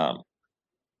season 2.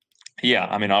 Yeah,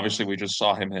 I mean, obviously we just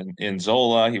saw him in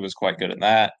Zola. He was quite good in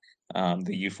that.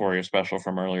 The Euphoria special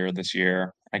from earlier this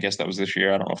year. I guess that was this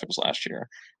year. I don't know if it was last year.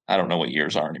 I don't know what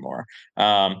years are anymore.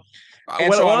 What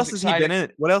else has he been in?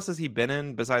 What else has he been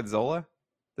in besides Zola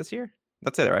this year?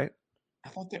 That's it, right? I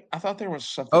thought there was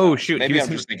something. Oh else. shoot! Maybe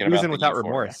he was in Without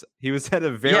Remorse. He was at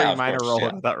a very minor role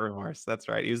in Without Remorse. That's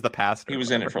right. He was the pastor. He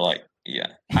was in it for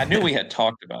I knew we had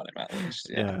talked about him at least.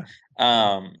 Yeah.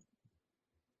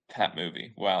 That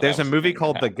movie. Wow. There's a movie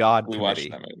called The God Committee. We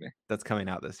watched that movie. That's coming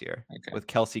out this year with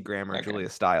Kelsey Grammer, Julia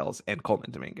Stiles, and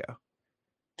Coleman Domingo.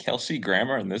 Kelsey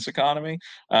Grammer in this economy?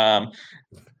 Yeah,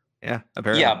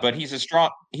 apparently. Yeah, but he's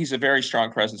a very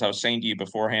strong presence. I was saying to you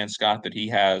beforehand, Scott, that he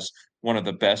has one of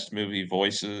the best movie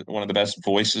voices, one of the best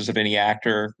voices of any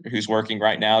actor who's working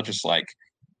right now. Just like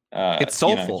it's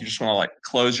soulful. You know, you just want to like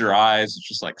close your eyes. It's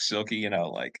just like silky, you know,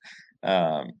 like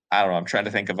I don't know. I'm trying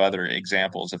to think of other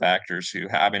examples of actors who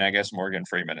have, I mean, I guess Morgan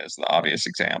Freeman is the obvious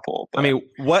example. But, I mean,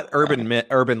 what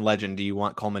urban legend do you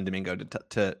want Coleman Domingo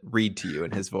to read to you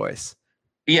in his voice?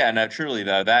 Yeah, no, truly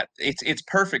though, that it's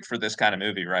perfect for this kind of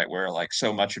movie, right? Where like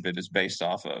so much of it is based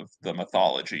off of the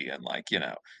mythology and like, you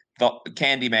know, the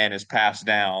Candyman is passed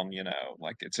down, you know,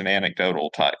 like it's an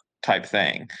anecdotal type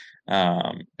thing.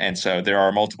 And so there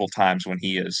are multiple times when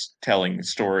he is telling the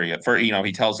story for, you know,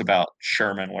 he tells about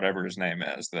Sherman, whatever his name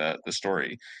is, the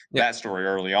story, that story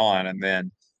early on, and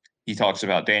then he talks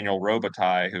about Daniel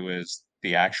Robitaille, who is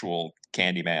the actual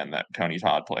Candyman that Tony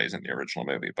Todd plays in the original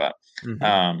movie.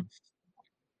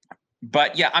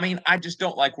 But yeah, I mean, I just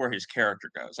don't like where his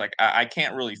character goes. Like, I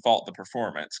can't really fault the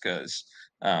performance because,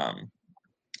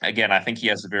 again, I think he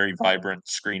has a very vibrant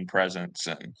screen presence,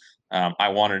 and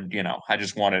I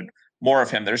just wanted more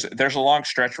of him. There's a long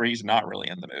stretch where he's not really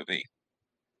in the movie,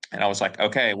 and I was like,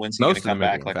 okay, when's he going to come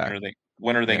back? Like,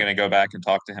 when are they going to go back and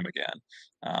talk to him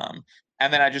again?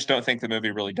 And then I just don't think the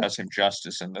movie really does him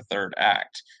justice in the third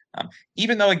act.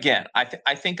 Even though, again,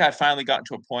 I think I finally gotten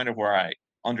to a point of where I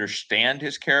understand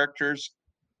his character's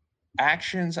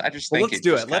actions. I just think let's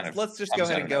do it. Let's just go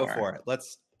ahead and go for it.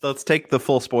 Let's take the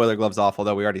full spoiler gloves off,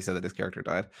 although we already said that his character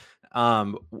died.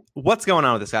 What's going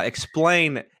on with this guy?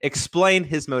 Explain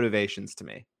his motivations to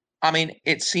me. I mean,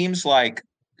 it seems like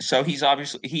he's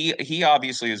obviously he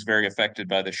obviously is very affected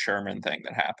by the Sherman thing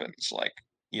that happens. Like,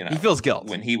 you know, he feels guilt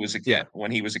when he was a kid.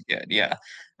 Yeah.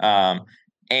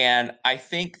 And I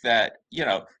think that, you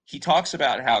know, he talks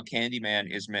about how Candyman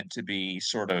is meant to be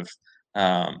sort of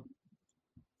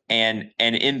an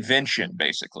invention,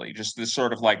 basically, just this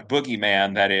sort of like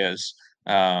boogeyman that is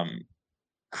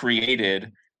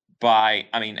created by,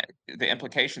 I mean, the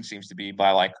implication seems to be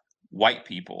by like white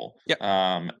people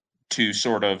to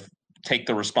sort of take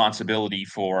the responsibility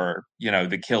for,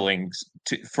 the killings,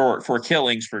 for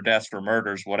killings, for deaths, for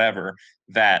murders, whatever,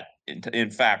 that in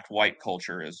fact white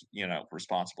culture is,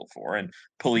 responsible for. And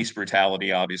police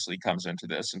brutality obviously comes into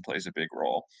this and plays a big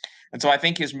role. And so I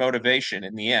think his motivation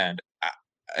in the end,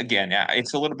 again, yeah,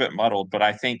 it's a little bit muddled, but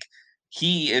I think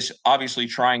he is obviously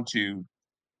trying to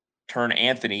turn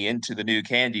Anthony into the new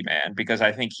Candyman, because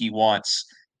I think he wants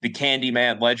the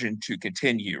Candyman legend to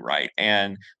continue, right?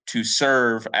 And to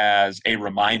serve as a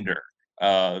reminder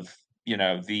of,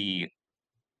 the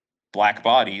black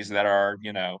bodies that are,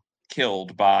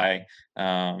 killed by,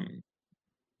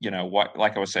 what,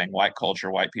 like I was saying, white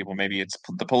culture, white people. Maybe it's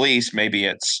the police, maybe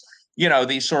it's,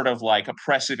 these sort of like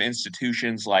oppressive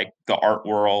institutions like the art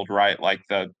world, right? Like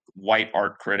the white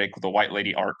art critic, the white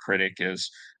lady art critic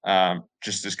is,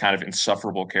 just this kind of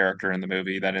insufferable character in the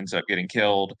movie that ends up getting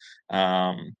killed.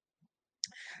 And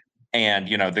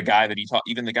the guy that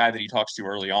even the guy that he talks to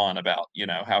early on about,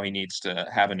 how he needs to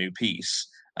have a new piece,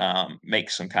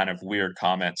 makes some kind of weird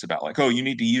comments about, like, oh, you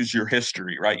need to use your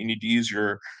history, right? You need to use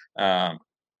your,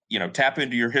 tap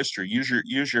into your history,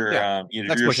 Yeah,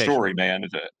 your exploitation. story, man, to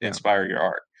Yeah. inspire your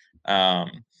art.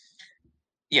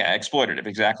 Yeah, exploitative,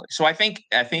 exactly. So I think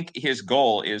his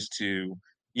goal is to,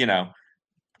 you know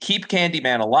keep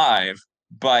Candyman alive,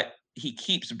 but he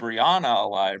keeps Brianna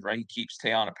alive, right? He keeps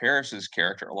Teyana Paris's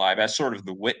character alive as sort of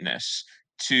the witness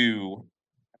to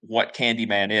what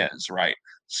Candyman is, right?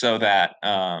 So that,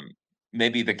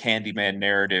 maybe the Candyman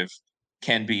narrative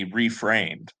can be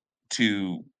reframed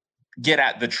to get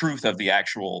at the truth of the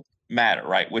actual matter,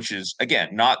 right? Which is,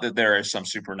 again, not that there is some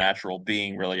supernatural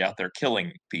being really out there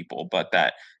killing people, but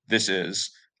that this is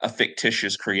a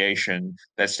fictitious creation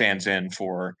that stands in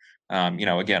for,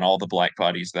 again, all the black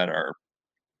bodies that are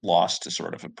lost to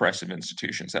sort of oppressive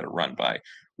institutions that are run by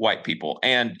white people.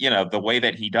 And, the way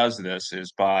that he does this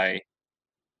is by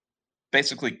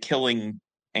basically killing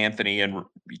Anthony and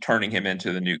turning him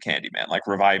into the new Candyman, like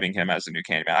reviving him as the new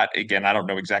Candyman. Again, I don't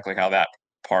know exactly how that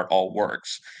part all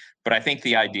works, but I think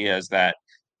the idea is that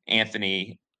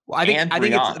Anthony Well, and I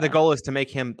think it's the Brianna, goal is to make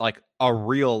him like a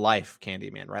real life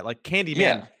Candyman, right? Like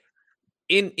Candyman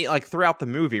yeah, like throughout the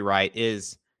movie, right,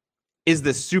 is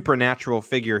this supernatural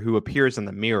figure who appears in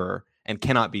the mirror and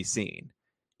cannot be seen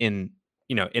in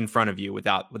in front of you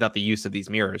without the use of these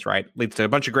mirrors, right? Leads to a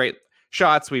bunch of great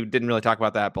shots. We didn't really talk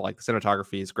about that, but like the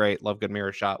cinematography is great. Love good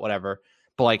mirror shot, whatever.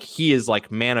 But like he is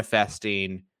like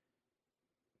manifesting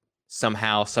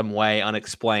somehow, some way,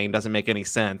 unexplained, doesn't make any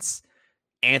sense,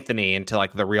 Anthony into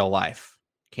like the real life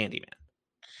Candyman.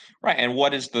 right. And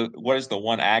what is the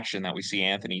one action that we see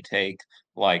Anthony take,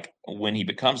 like when he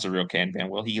becomes the real Candyman?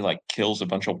 Well, he like kills a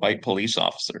bunch of white police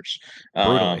officers.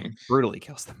 Brutally, Um, brutally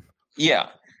kills them. yeah,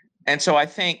 and so I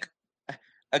think,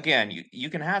 again, you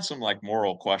can have some like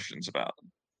moral questions about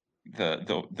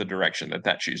the direction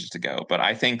that chooses to go. But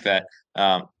I think that,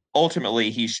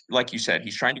 ultimately, he's, like you said,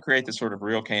 he's trying to create this sort of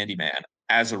real Candyman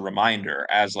as a reminder,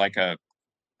 as like a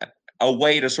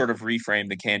way to sort of reframe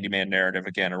the Candyman narrative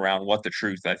again around what the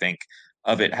truth, I think,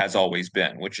 of it has always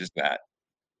been, which is that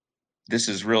this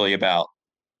is really about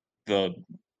the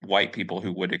white people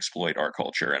who would exploit our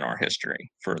culture and our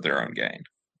history for their own gain.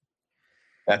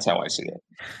 That's how I see it.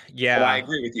 But I Yeah.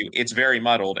 agree with you. It's very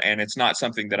muddled, and it's not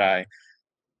something that I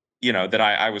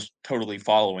was totally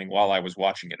following while I was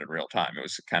watching it in real time. It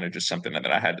was kind of just something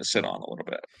that I had to sit on a little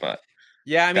bit, but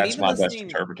Yeah, I mean, that's even my best listening,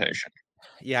 interpretation.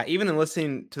 yeah, even in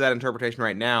listening to that interpretation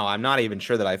right now, I'm not even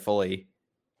sure that I fully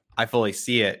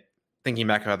see it thinking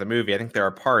back about the movie. I think there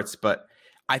are parts, but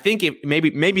I think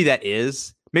maybe that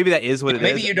is what Yeah, it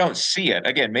maybe is. you don't see it.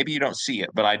 Again, maybe you don't see it,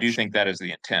 but I do think that is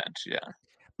the intent. Yeah.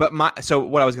 But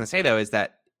what I was going to say though is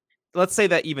that let's say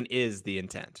that even is the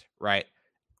intent, right?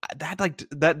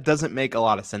 That doesn't make a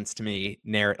lot of sense to me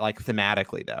like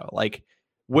thematically though. Like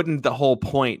wouldn't the whole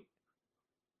point,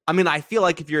 I mean, I feel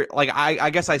like if you're like, I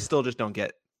guess I still just don't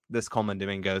get this Coleman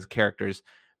Domingo's character's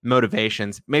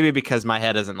motivations. Maybe because my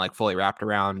head isn't like fully wrapped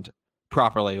around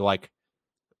properly, like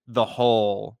the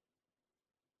whole,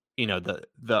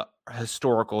 the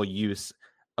historical use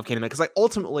of Candyman. Because like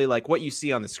ultimately, like what you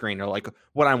see on the screen or like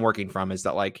what I'm working from is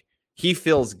that like he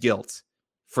feels guilt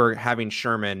for having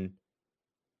Sherman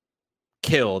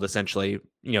killed essentially,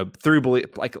 through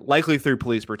like likely through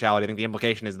police brutality. I think the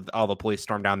implication is that all the police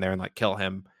storm down there and like kill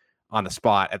him on the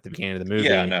spot at the beginning of the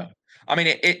Yeah, movie. no. I mean,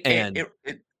 And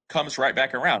it comes right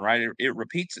back around, right? It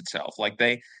repeats itself. Like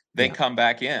they yeah, come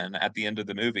back in at the end of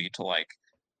the movie to like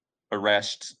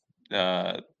arrest,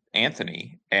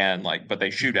 Anthony, and like, but they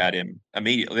shoot mhm. at him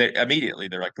immediately. Immediately,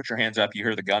 they're like, "Put your hands up!" You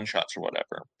hear the gunshots or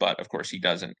whatever. But of course, he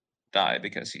doesn't die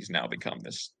because he's now become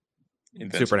this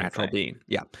supernatural thing. being.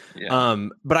 Yeah. Yeah.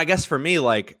 But I guess for me,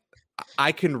 like,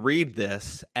 I can read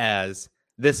this as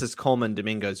this is Coleman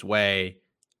Domingo's way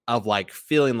of like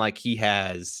feeling like he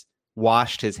has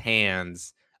washed his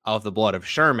hands of the blood of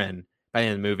Sherman by the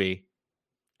end of the movie.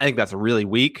 I think that's a really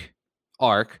weak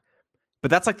arc,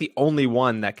 but that's like the only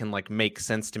one that can like make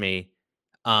sense to me.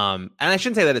 And I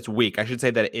shouldn't say that it's weak. I should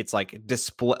say that it's like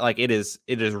display, like it is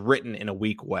written in a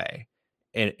weak way,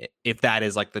 and if that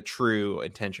is like the true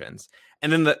intentions.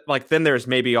 And then then there's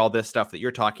maybe all this stuff that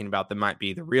you're talking about that might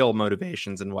be the real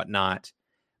motivations and whatnot.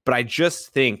 But I just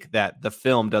think that the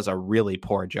film does a really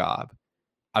poor job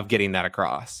of getting that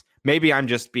across. Maybe I'm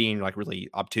just being like really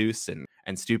obtuse and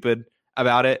stupid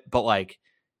about it, but like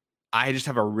I just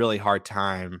have a really hard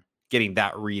time getting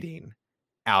that reading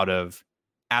out of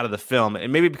the film,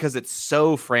 and maybe because it's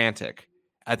so frantic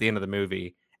at the end of the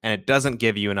movie and it doesn't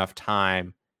give you enough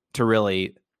time to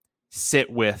really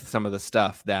sit with some of the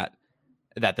stuff that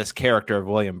this character of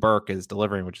William Burke is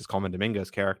delivering, which is Coleman Domingo's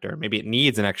character. Maybe it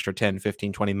needs an extra 10,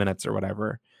 15, 20 minutes or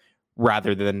whatever,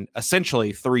 rather than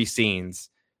essentially 3 scenes,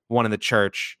 one in the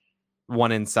church,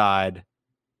 one inside,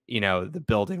 the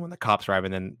building when the cops arrive,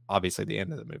 and then obviously the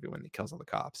end of the movie when he kills all the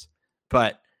cops.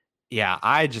 But yeah,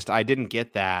 I didn't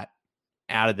get that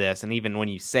out of this. And even when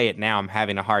you say it now, I'm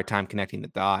having a hard time connecting the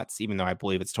dots, even though I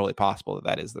believe it's totally possible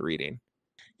that is the reading.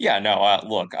 Yeah, no,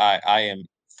 look, I am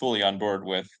fully on board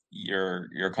with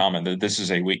your comment that this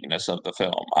is a weakness of the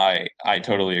film. I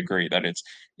totally agree that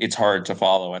it's hard to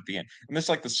follow at the end. And this is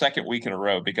like the second week in a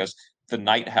row because the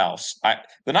Night House I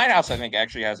think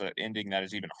actually has an ending that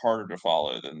is even harder to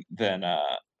follow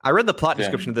I read the plot than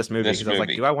description of this movie because I was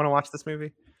like, do I want to watch this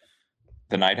movie?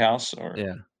 The Night House or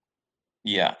Yeah.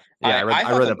 Yeah. Yeah,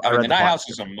 I mean, The the Night plot House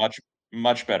is a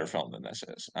much better film than this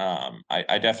is.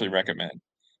 I definitely recommend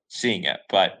seeing it,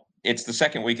 but it's the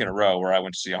second week in a row where I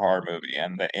went to see a horror movie,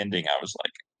 and the ending, I was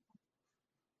like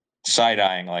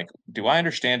side-eyeing, like, do I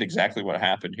understand exactly what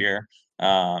happened here?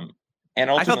 And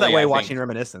I felt that ultimately, way I watching think,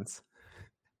 Reminiscence.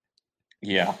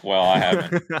 yeah, well, I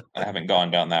haven't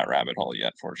gone down that rabbit hole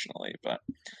yet, fortunately, but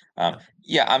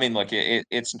yeah, I mean, look,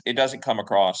 it doesn't come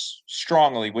across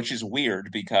strongly, which is weird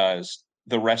because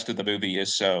the rest of the movie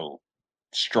is so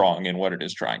strong in what it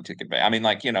is trying to convey. I mean,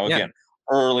 like, Yeah. again,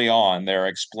 early on, they're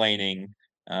explaining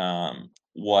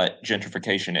what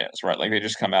gentrification is, right? Like they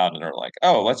just come out and they're like,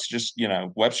 oh, let's just,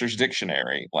 Webster's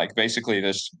Dictionary. Like basically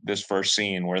this first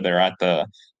scene where they're at the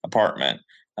apartment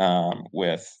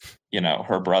with,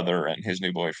 her brother and his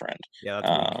new boyfriend. Yeah,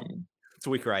 that's weak. It's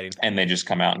weak writing. And they just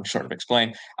come out and sort of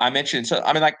explain. I mentioned, so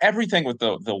I mean, like everything with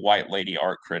the white lady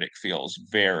art critic feels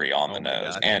very on the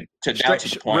nose, God. and down to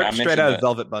the point. I Straight mentioned out of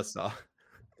Velvet Buzzsaw.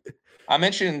 I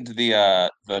mentioned the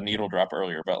needle drop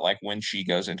earlier, but like when she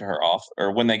goes into her off,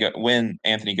 or when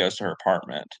Anthony goes to her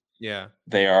apartment, Yeah.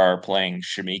 they are playing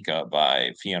Shamika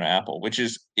by Fiona Apple, which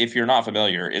is, if you're not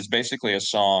familiar, is basically a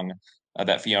song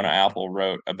that Fiona Apple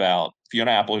wrote about.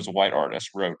 Fiona Apple, who's a white artist,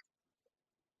 wrote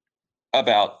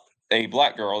about a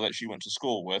black girl that she went to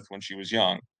school with when she was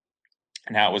young,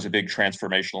 and how it was a big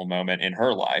transformational moment in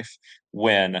her life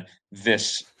when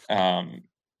this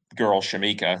girl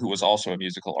Shamika, who was also a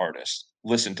musical artist,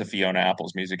 listened to Fiona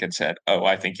Apple's music and said, "Oh,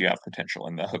 I think you have potential."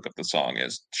 And the hook of the song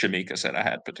is Shamika said I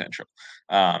had potential.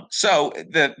 So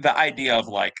the idea of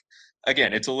like,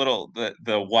 again, it's a little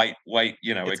the white It's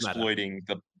meta. exploiting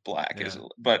the black Yeah. is,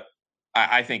 but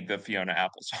I think the Fiona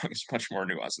Apple song is much more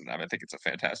nuanced than that. I think it's a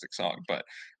fantastic song, but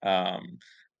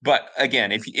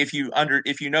again, if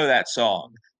you know that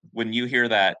song, when you hear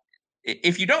that,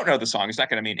 if you don't know the song, it's not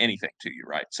going to mean anything to you,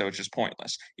 right? So it's just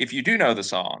pointless. If you do know the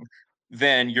song,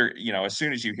 then as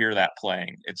soon as you hear that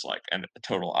playing, it's like a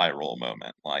total eye roll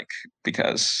moment, like,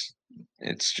 because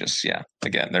it's just, yeah,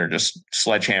 again, they're just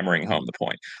sledgehammering home the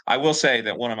point. I will say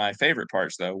that one of my favorite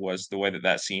parts, though, was the way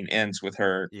that scene ends with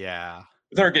her Yeah.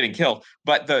 they're getting killed.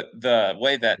 But the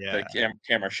way that the Yeah.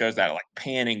 camera shows that, like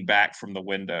panning back from the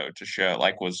window to show,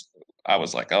 like, I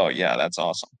was like, oh yeah, that's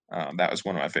awesome. That was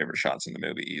one of my favorite shots in the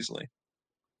movie, easily.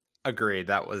 Agreed.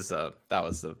 That was I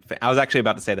was actually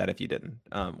about to say that if you didn't,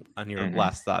 on your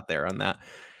last thought there on that.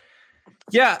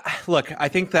 Yeah, look, I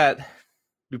think that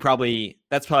that's probably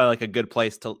like a good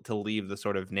place to leave the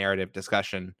sort of narrative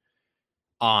discussion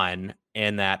on,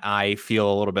 in that I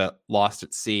feel a little bit lost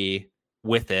at sea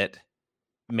with it.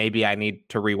 Maybe I need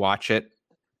to rewatch it.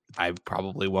 I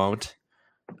probably won't,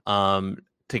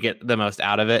 to get the most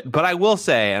out of it. But I will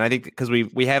say, and I think because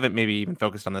we haven't maybe even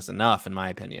focused on this enough, in my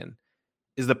opinion,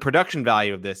 is the production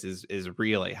value of this is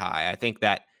really high. I think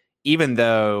that even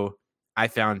though I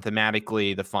found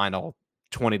thematically the final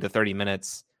 20 to 30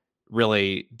 minutes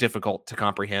really difficult to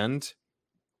comprehend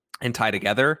and tie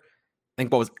together, I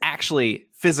think what was actually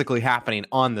physically happening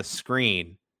on the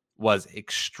screen was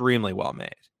extremely well made.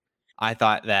 I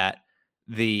thought that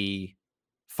the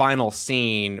final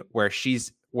scene where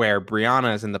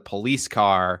Brianna is in the police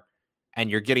car and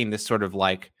you're getting this sort of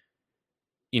like,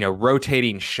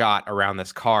 rotating shot around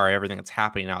this car, everything that's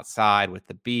happening outside with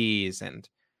the bees and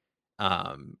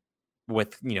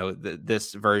with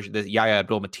this version, the Yahya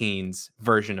Abdul-Mateen's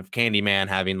version of Candyman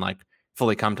having like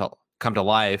fully come to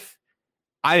life.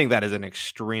 I think that is an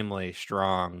extremely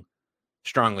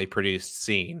strongly produced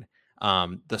scene.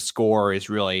 The score is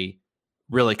really,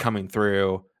 really coming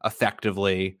through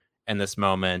effectively in this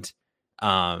moment.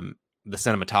 The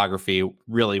cinematography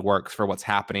really works for what's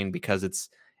happening because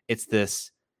it's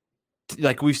this,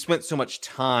 like, we've spent so much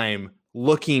time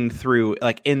looking through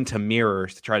like into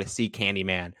mirrors to try to see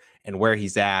Candyman and where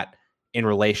he's at in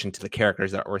relation to the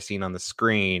characters that we're seeing on the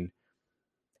screen.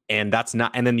 And that's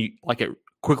not, and then it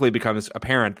quickly becomes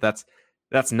apparent that's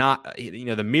not,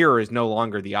 the mirror is no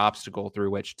longer the obstacle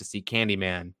through which to see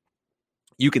Candyman.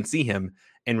 You can see him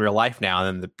in real life now. And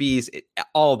then the bees,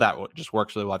 all of that just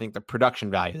works really well. I think the production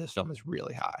value of this film is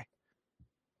really high.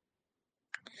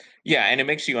 Yeah, and it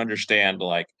makes you understand,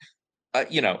 like,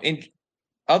 in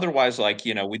otherwise, like,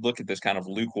 we'd look at this kind of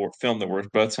lukewarm film that we're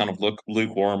both kind of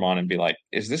lukewarm on and be like,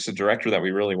 is this a director that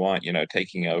we really want,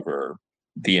 taking over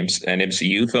an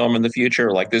MCU film in the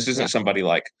future? Like, this isn't somebody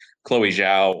like Chloe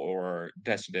Zhao or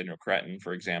Destin Daniel Cretton,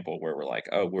 for example, where we're like,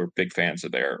 oh, we're big fans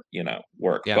of their,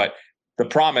 work. Yeah. But the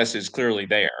promise is clearly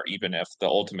there, even if the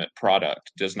ultimate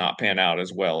product does not pan out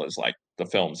as well as like the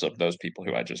films of those people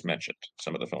who I just mentioned,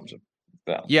 some of the films of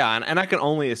them. Yeah, and I can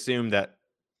only assume that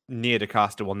Nia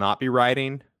DaCosta will not be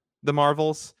writing the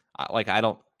Marvels.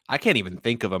 I can't even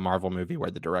think of a Marvel movie where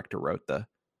the director wrote the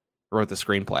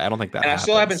screenplay. I don't think that And I happens.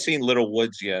 still haven't seen Little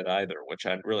Woods yet either, which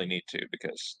I really need to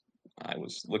because I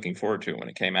was looking forward to it when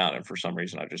it came out, and for some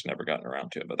reason I've just never gotten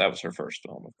around to it. But that was her first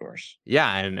film, of course.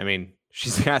 Yeah, and I mean,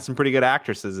 she's got some pretty good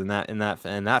actresses in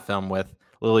that film with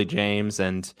Lily James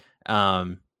and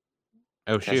Tessa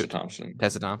Thompson.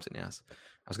 Tessa Thompson. Yes,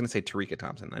 I was going to say Tarika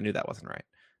Thompson. I knew that wasn't right.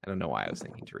 I don't know why I was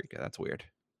thinking Tarika. That's weird.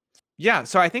 Yeah,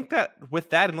 so I think that with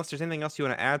that, unless there's anything else you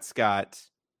want to add, Scott,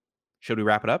 should we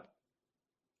wrap it up?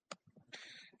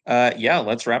 Yeah,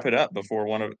 let's wrap it up before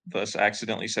one of us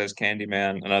accidentally says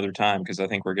Candyman another time, because I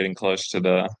think we're getting close to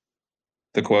the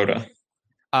quota.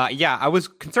 Yeah, I was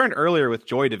concerned earlier with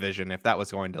Joy Division if that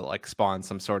was going to like spawn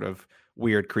some sort of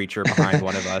weird creature behind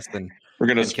one of us. Then we're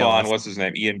gonna spawn, what's his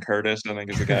name? Ian Curtis, I think,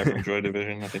 is the guy from Joy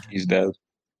Division. I think he's dead.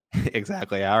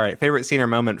 Exactly. All right. Favorite scene or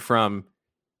moment from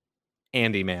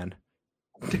Andy Man?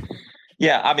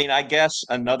 Yeah, I mean, I guess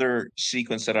another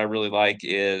sequence that I really like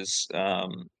is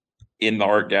in the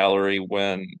art gallery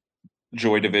when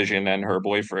Joy Division and her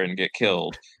boyfriend get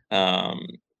killed.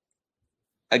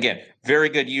 Again, very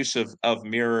good use of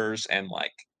mirrors and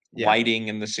like lighting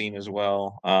in the scene as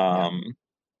well.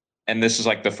 And this is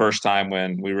like the first time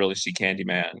when we really see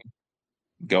Candyman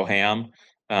go ham.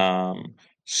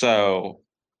 So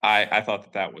I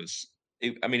thought that was,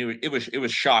 I mean, it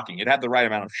was shocking. It had the right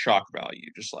amount of shock value,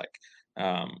 just like,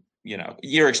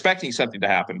 you're expecting something to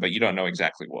happen, but you don't know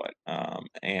exactly what.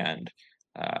 And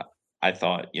I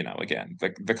thought, again,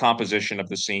 the composition of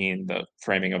the scene, the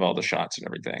framing of all the shots and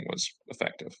everything was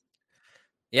effective.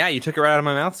 Yeah, you took it right out of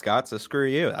my mouth, Scott. So screw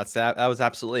you. That was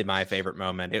absolutely my favorite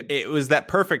moment. It was that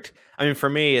perfect. I mean, for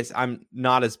me, I'm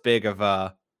not as big of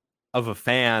a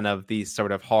fan of these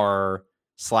sort of horror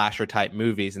slasher type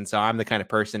movies, and so I'm the kind of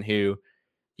person who,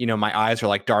 my eyes are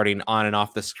like darting on and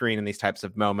off the screen in these types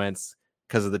of moments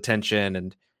because of the tension.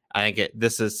 And I think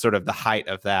this is sort of the height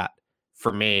of that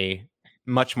for me,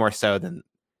 much more so than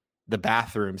the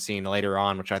bathroom scene later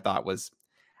on, which I thought was.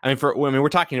 We're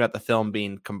talking about the film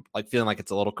being feeling like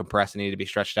it's a little compressed and needed to be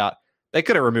stretched out. They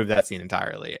could have removed that scene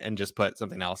entirely and just put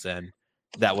something else in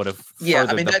that would have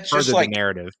furthered the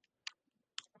narrative.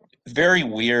 Very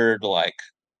weird, like,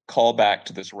 callback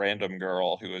to this random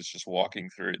girl who is just walking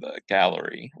through the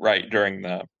gallery right during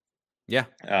the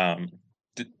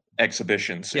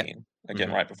exhibition scene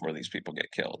again, right before these people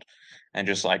get killed, and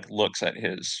just like looks at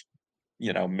his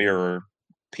mirror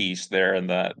piece there in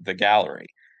the gallery.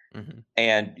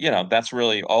 And that's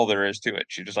really all there is to it.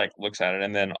 She just like looks at it,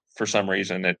 and then for some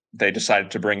reason they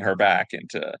decided to bring her back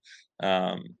into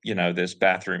this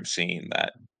bathroom scene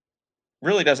that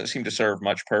really doesn't seem to serve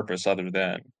much purpose other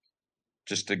than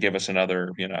just to give us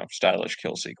another stylish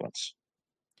kill sequence.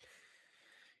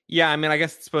 Yeah, I mean, I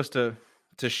guess it's supposed to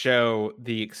show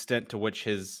the extent to which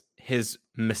his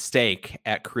mistake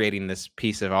at creating this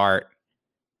piece of art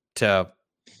to,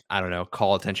 I don't know,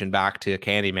 call attention back to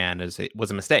Candyman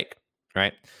was a mistake,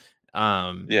 right?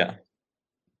 Yeah.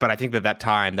 but I think that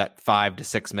time, that 5 to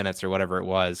 6 minutes or whatever it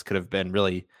was, could have been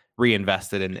really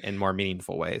reinvested in more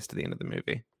meaningful ways to the end of the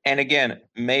movie. And again,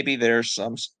 maybe there's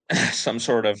some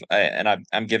sort of, and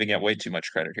I'm giving it way too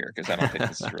much credit here because I don't think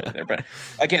this is really there. But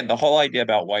again, the whole idea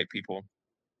about white people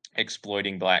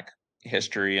exploiting Black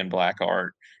history and Black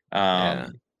art, Yeah.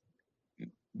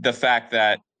 the fact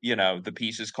that the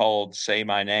piece is called "Say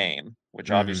My Name," which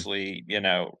Mhm. obviously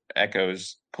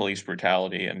echoes police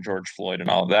brutality and George Floyd and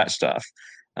all of that stuff.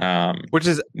 Which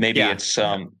is maybe it's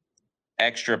some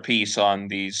extra piece on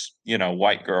these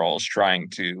white girls trying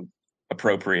to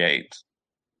appropriate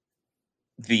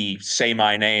the "Say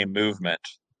My Name" movement,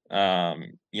 for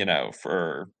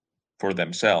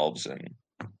themselves, and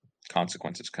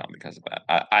consequences come because of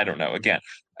that. I don't know. Again,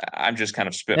 I'm just kind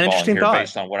of spitballing here thought.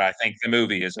 based on what I think the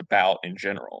movie is about in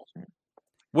general.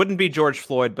 Wouldn't be George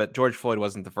Floyd, but George Floyd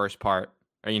wasn't the first part,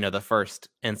 or the first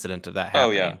incident of that happening.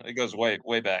 Oh yeah, it goes way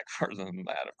back further than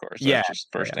that. Of course, yeah, that's just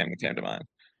the first name that came to mind.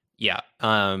 Yeah.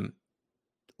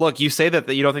 Look, you say that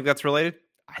you don't think that's related.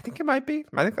 I think it might be.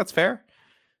 I think that's fair.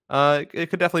 It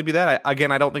could definitely be that. I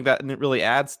don't think that really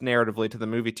adds narratively to the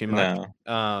movie too much.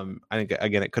 No. I think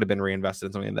again, it could have been reinvested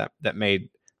in something that made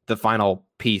the final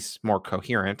piece more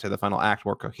coherent, or the final act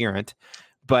more coherent.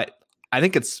 But I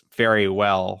think it's very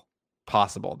well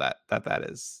possible that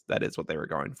is what they were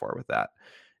going for with that.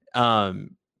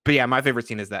 But yeah, my favorite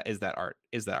scene is that art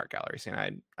gallery scene.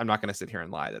 I'm not going to sit here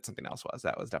and lie that something else was.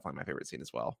 That was definitely my favorite scene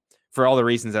as well. For all the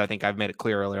reasons that I think I've made it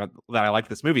clear earlier, that I like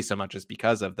this movie so much, is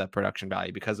because of the production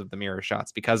value, because of the mirror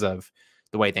shots, because of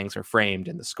the way things are framed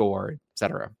in the score,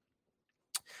 etc.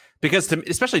 Because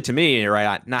especially to me,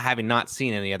 right, not having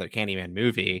seen any other Candyman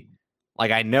movie,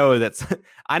 like I know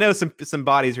some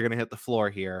bodies are going to hit the floor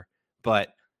here, but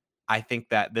I think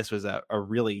that this was a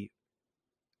really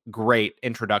great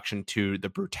introduction to the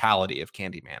brutality of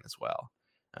Candyman as well.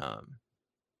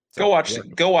 Go watch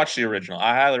the original.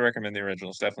 I highly recommend the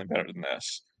original. It's definitely better than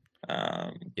this.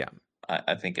 Yeah,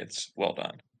 I think it's well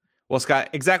done. Well, Scott,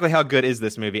 exactly how good is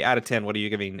this movie? Out of 10, what are you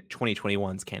giving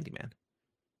 2021's Candyman?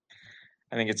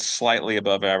 I think it's slightly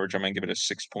above average. I'm going to give it a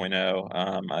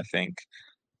 6.0. I think,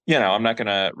 I'm not going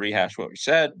to rehash what we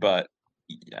said, but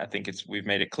I think we've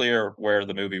made it clear where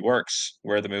the movie works,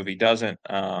 where the movie doesn't.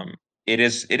 It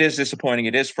is disappointing.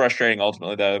 It is frustrating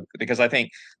ultimately, though, because I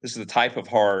think this is the type of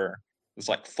horror, this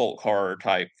like folk horror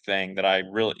type thing that I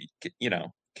really,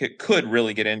 could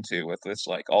really get into with this,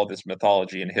 like all this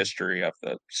mythology and history of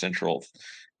the central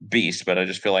beast. But I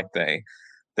just feel like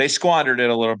they squandered it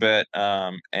a little bit,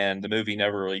 and the movie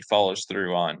never really follows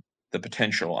through on the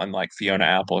potential, unlike Fiona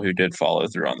Apple, who did follow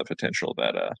through on the potential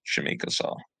that Shamika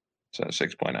saw. So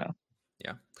 6.0.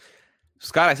 Yeah.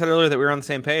 Scott, I said earlier that we were on the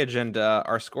same page, and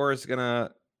our score is going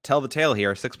to tell the tale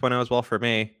here. 6.0 as well for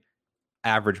me.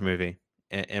 Average movie,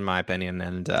 in my opinion.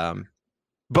 And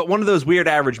but one of those weird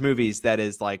average movies that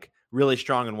is like really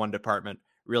strong in one department,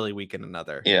 really weak in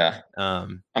another. Yeah.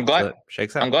 I'm glad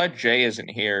shakes out. I'm glad Jay isn't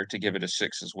here to give it a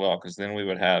 6 as well, because then we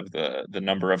would have the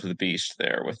number of the beast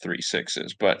there with 3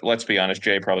 6s. But let's be honest,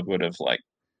 Jay probably would have like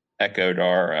echoed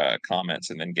our comments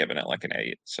and then given it like an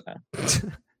 8. So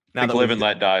I think Live and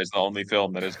Let Die is the only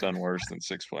film that has done worse than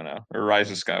 6.0 or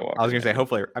Rise of Skywalker. I was going to say,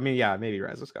 hopefully, maybe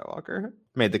Rise of Skywalker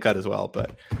made the cut as well.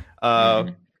 But,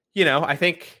 I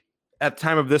think at the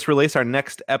time of this release, our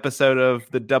next episode of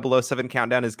the 007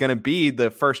 Countdown is going to be the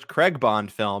first Craig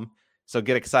Bond film. So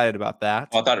get excited about that.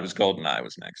 Oh, I thought it was GoldenEye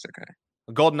was next. Okay.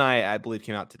 GoldenEye, I believe,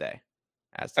 came out today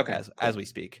as we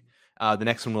speak. The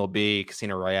next one will be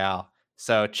Casino Royale.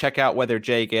 So check out whether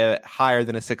Jay get higher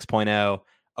than a 6.0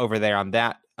 over there on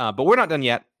that. But we're not done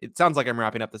yet. It sounds like I'm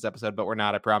wrapping up this episode, but we're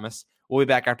not, I promise. We'll be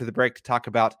back after the break to talk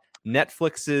about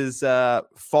Netflix's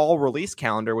fall release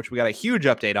calendar, which we got a huge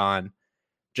update on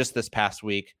just this past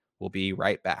week. We'll be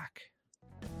right back.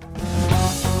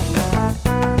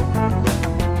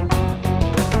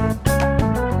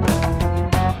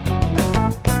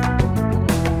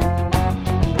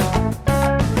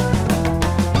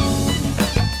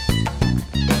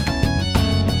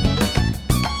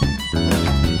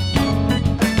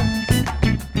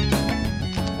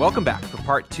 Welcome back for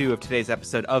part 2 of today's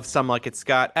episode of Some Like It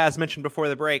Scott. As mentioned before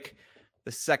the break,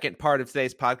 the second part of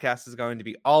today's podcast is going to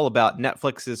be all about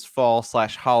Netflix's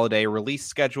fall/holiday release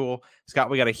schedule.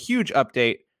 Scott, we got a huge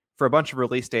update for a bunch of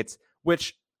release dates,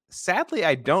 which sadly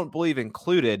I don't believe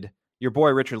included your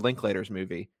boy Richard Linklater's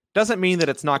movie. Doesn't mean that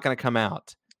it's not going to come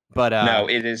out, But No,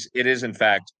 it is in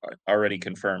fact already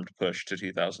confirmed push to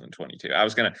 2022. I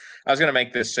was gonna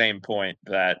make this same point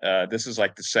that this is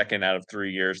like the second out of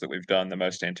 3 years that we've done the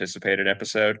most anticipated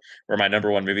episode where my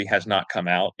number one movie has not come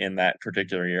out in that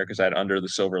particular year because I had Under the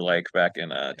Silver Lake back in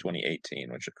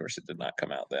 2018, which of course it did not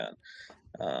come out then.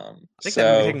 I think that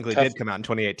movie So technically tough, did come out in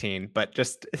 2018, but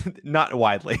just not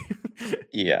widely.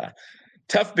 yeah.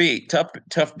 Tough beat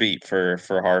for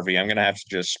Harvey. I'm gonna have to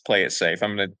just play it safe. I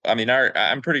mean,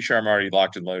 I'm pretty sure I'm already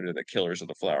locked and loaded that Killers of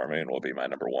the Flower Moon will be my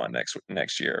number one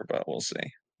next year, but we'll see.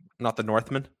 Not The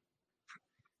Northman.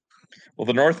 Well,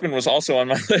 The Northman was also on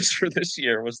my list for this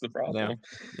year. Was the Yeah, problem?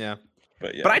 yeah.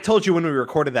 But But yeah, I told you when we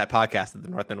recorded that podcast that The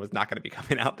Northman was not going to be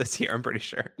coming out this year. I'm pretty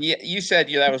sure. yeah. You said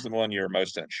that was the one you were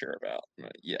most unsure about.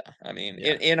 Yeah, I mean,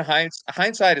 Yeah, in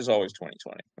hindsight is always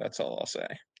 2020. That's all I'll say.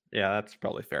 yeah, that's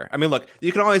probably fair. I mean, look,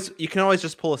 you can always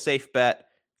just pull a safe bet.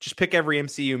 Just pick every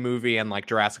MCU movie and like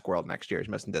Jurassic World next year is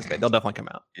most anticipated. They'll definitely come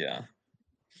out. Yeah.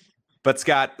 But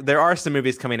Scott, there are some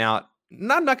movies coming out.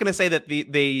 I'm not going to say that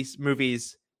these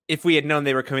movies, if we had known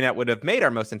they were coming out, would have made our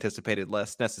most anticipated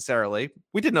list necessarily.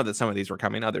 We did know that some of these were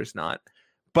coming, others not.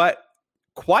 But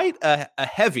quite a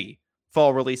heavy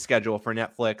fall release schedule for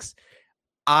Netflix.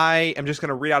 I am just going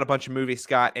to read out a bunch of movies,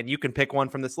 Scott, and you can pick one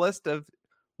from this list of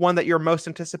one that you're most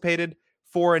anticipated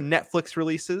for Netflix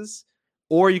releases,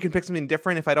 or you can pick something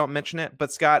different if I don't mention it.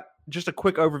 But Scott, just a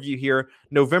quick overview here.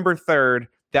 November 3rd,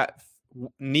 that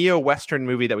neo-Western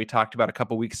movie that we talked about a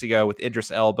couple weeks ago with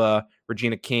Idris Elba,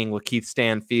 Regina King, Lakeith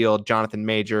Stanfield, Jonathan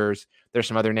Majors. There's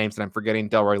some other names that I'm forgetting,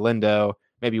 Delroy Lindo,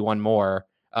 maybe one more,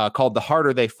 called The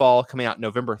Harder They Fall, coming out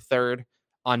November 3rd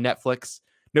on Netflix.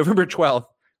 November 12th,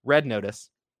 Red Notice.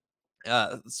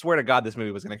 Swear to God, this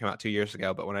movie was going to come out 2 years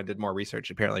ago, but when I did more research,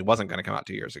 apparently it wasn't going to come out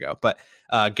 2 years ago. But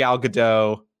Gal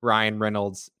Gadot, Ryan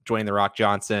Reynolds, Dwayne The Rock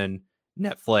Johnson,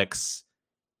 Netflix,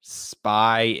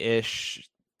 spy-ish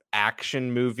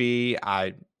action movie.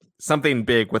 Something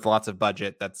big with lots of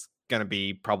budget that's going to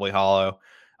be probably hollow.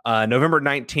 November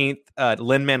 19th,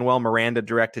 Lin-Manuel Miranda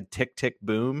directed Tick, Tick,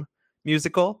 Boom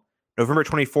musical. November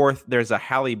 24th, there's a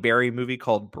Halle Berry movie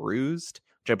called Bruised,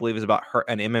 which I believe is about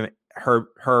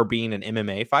her being an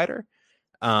MMA fighter.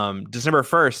 December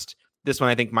 1st, this one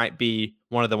I think might be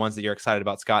one of the ones that you're excited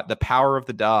about, Scott. The Power of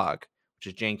the Dog, which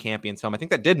is Jane Campion's film. I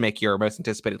think that did make your most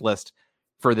anticipated list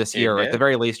for this year, or at the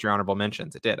very least, your honorable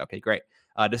mentions. It did. Okay, great.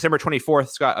 December 24th,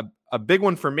 Scott, a big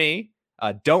one for me.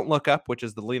 Don't Look Up, which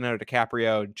is the Leonardo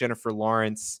DiCaprio, Jennifer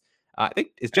Lawrence. I think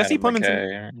is Jesse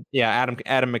Plemons. Yeah,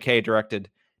 Adam McKay directed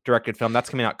film. That's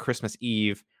coming out Christmas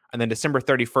Eve, and then December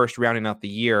 31st, rounding out the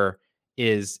year,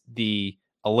 is the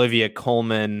Olivia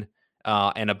Colman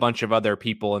and a bunch of other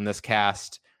people in this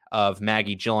cast of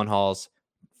Maggie Gyllenhaal's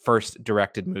first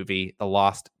directed movie, The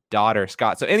Lost Daughter.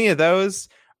 Scott, so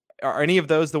are any of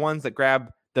those the ones that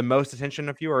grab the most attention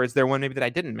of you, or is there one maybe that I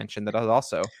didn't mention that is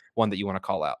also one that you want to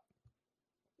call out?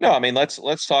 No, I mean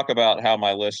let's talk about how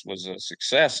my list was a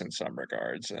success in some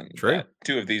regards, and True. that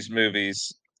two of these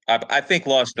movies. I think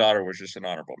Lost Daughter was just an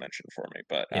honorable mention for me,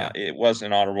 but Yeah. it was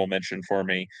an honorable mention for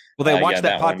me. Well, they watched Yeah,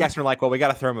 that that one. podcast and were like, well, we got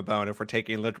to throw him a bone if we're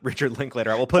taking Richard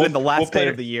Linklater. We'll put in the last day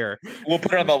of the year. We'll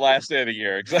put it on the last day of the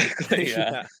year. Exactly.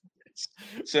 Yeah.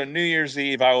 So New Year's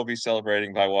Eve, I will be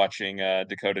celebrating by watching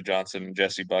Dakota Johnson and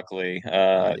Jesse Buckley,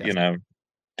 Yes.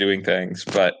 doing things.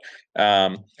 But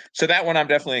so that one I'm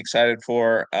definitely excited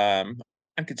for. I'm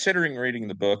considering reading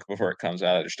the book before it comes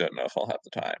out. I just don't know if I'll have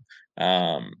the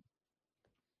time.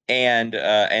 And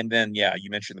then yeah, you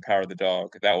mentioned The Power of the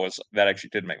Dog. That actually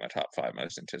did make my top five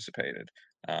most anticipated.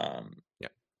 Um, Yeah.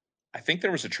 I think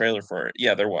there was a trailer for it.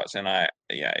 Yeah, there was, and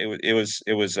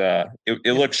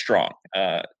it looked strong.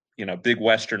 Big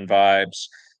Western vibes.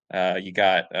 You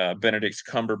got Benedict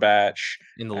Cumberbatch.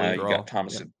 In the lead You role. got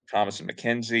Thomas Yep. Thomas and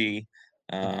Mackenzie.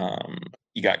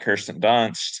 You got Kirsten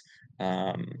Dunst.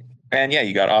 And yeah,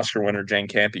 you got Oscar winner Jane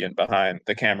Campion behind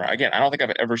the camera. Again, I don't think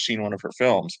I've ever seen one of her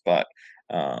films, but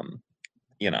um,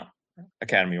 you know,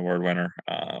 Academy Award winner.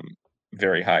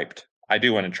 Very hyped. I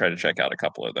do want to try to check out a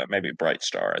couple of them. Maybe Bright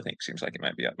Star, I think seems like it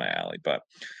might be up my alley. But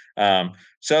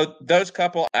so those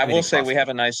couple, I will Anything say we possible. have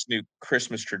a nice new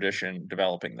Christmas tradition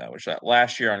developing though, which that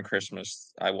last year on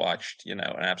Christmas I watched, an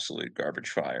absolute garbage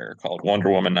fire called Wonder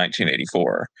Woman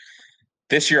 1984.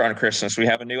 This year on Christmas we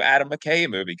have a new Adam McKay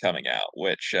movie coming out,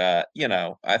 which I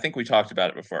think we talked about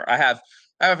it before. I have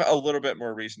a little bit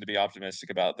more reason to be optimistic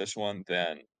about this one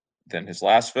than his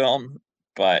last film,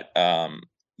 but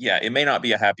yeah, it may not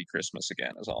be a happy Christmas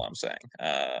again, is all I'm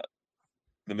saying.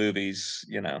 The movies,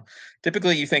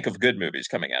 typically you think of good movies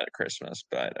coming out at Christmas,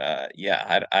 but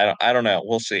yeah, I don't know.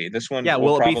 We'll see. This one Yeah.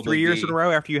 will Will it be probably 3 years in a be.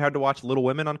 row after you had to watch Little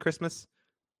Women on Christmas?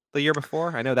 the year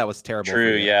before. I know that was terrible for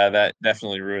True, you. yeah, that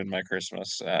definitely ruined my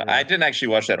Christmas. I Yeah. didn't actually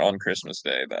watch that on Christmas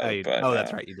Day Oh, though, but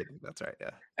that's right. You didn't. That's right.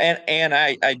 Yeah. and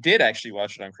I did actually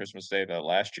watch it on Christmas Day though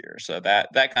last year, so that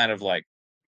kind of like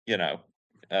you know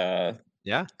uh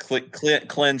Yeah.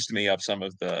 cleansed me of some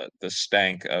of the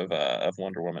stank of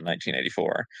Wonder Woman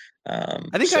 1984. I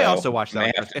think I So also watched that may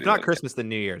on have Christmas. to If do that not again. Christmas, then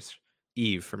New Year's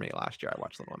Eve for me last year. I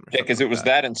watched Little Women or Yeah, something because it like was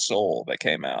that. that and Soul that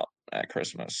came out at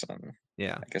Christmas, and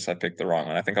Yeah. I guess I picked the wrong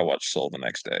one. I think I watched Soul the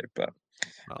next day, Well,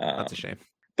 that's a um, shame.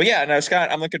 but yeah, no,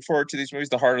 Scott, I'm looking forward to these movies.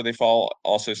 The Harder They Fall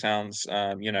also sounds,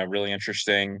 really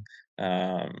interesting.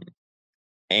 Um,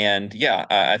 and yeah,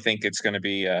 I think it's going to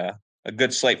be a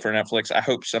good slate for Netflix. I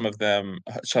hope some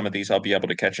of these I'll be able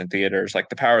to catch in theaters. Like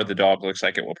The Power of the Dog looks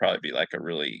like it will probably be like a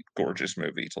really gorgeous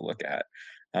movie to look at.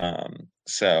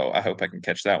 So I hope I can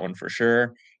catch that one for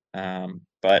sure.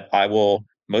 But I will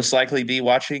most likely be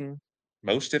watching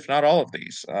most, if not all of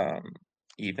these,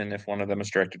 even if one of them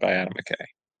is directed by Adam McKay.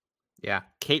 Yeah.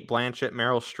 Kate Blanchett,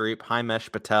 Meryl Streep,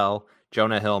 Himesh Patel,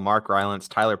 Jonah Hill, Mark Rylance,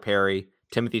 Tyler Perry,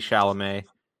 Timothy Chalamet.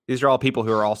 These are all people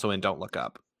who are also in Don't Look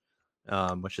Up,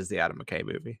 which is the Adam McKay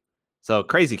movie. So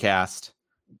crazy cast.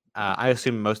 I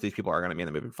assume most of these people are going to be in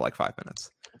the movie for like 5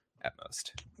 minutes at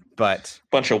most. But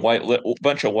Bunch of white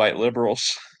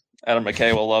liberals. Adam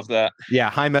McKay will love that. yeah,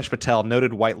 Himesh Patel,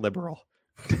 noted white liberal.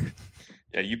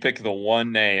 Yeah, you pick the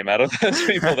one name out of those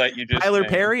people that you just Tyler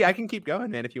named. Perry. I can keep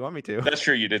going, man, if you want me to. That's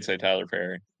true. You did say Tyler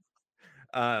Perry.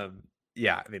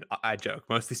 Yeah, I mean, I joke.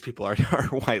 Most of these people are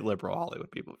white liberal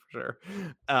Hollywood people for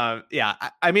sure. Yeah,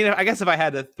 I mean, I guess if I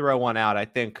had to throw one out, I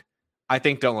think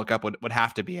Don't Look Up would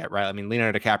have to be it, right? I mean,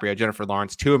 Leonardo DiCaprio, Jennifer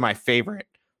Lawrence, two of my favorite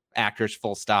actors,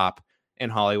 full stop, in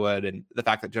Hollywood, and the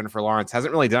fact that Jennifer Lawrence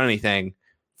hasn't really done anything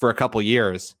for a couple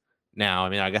years now. I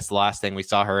mean, I guess the last thing we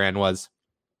saw her in was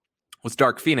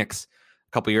Dark Phoenix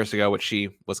a couple years ago, which she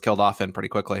was killed off in pretty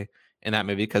quickly in that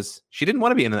movie because she didn't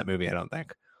want to be in that movie. I don't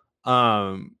think.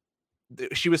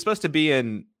 She was supposed to be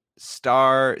in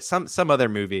some other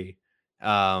movie,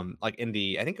 like in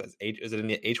the I think it was it in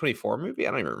the A24 movie?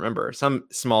 I don't even remember. Some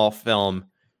small film.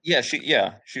 Yeah, she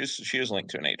was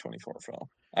linked to an A24 film.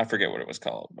 I forget what it was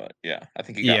called, but yeah, I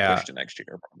think it got Yeah, pushed to next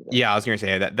year. Probably. yeah. I was gonna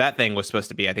say that thing was supposed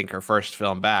to be, I think, her first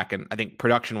film back, and I think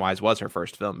production wise was her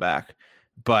first film back.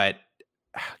 But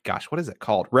gosh, what is it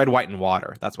called? Red, White, and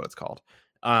Water. That's what it's called.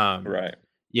 Right.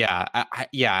 Yeah,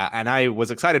 yeah, and I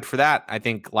was excited for that. I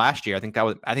think last year, I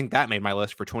think that made my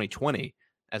list for 2020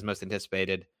 as most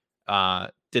anticipated.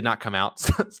 Did not come out,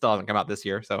 still hasn't come out this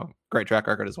year. So great track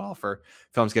record as well for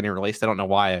films getting released. I don't know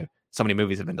why so many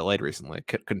movies have been delayed recently.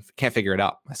 Can't figure it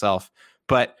out myself.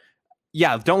 But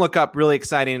yeah, Don't Look Up, really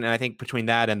exciting. And I think between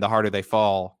that and The Harder They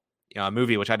Fall, a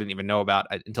movie which I didn't even know about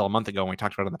until a month ago when we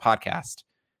talked about it on the podcast,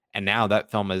 and now that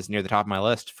film is near the top of my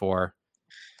list for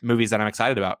movies that I'm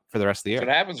excited about for the rest of the year. So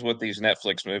what happens with these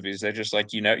Netflix movies? They just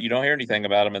like you don't hear anything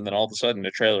about them, and then all of a sudden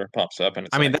the trailer pops up, and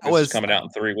it's this is coming out in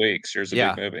 3 weeks. Here's a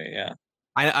big movie. Yeah.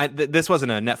 This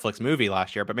wasn't a Netflix movie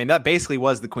last year, but I mean that basically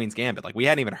was The Queen's Gambit. Like we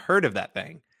hadn't even heard of that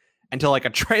thing until like a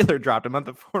trailer dropped a month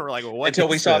before. We're like, well, what? Until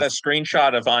we saw that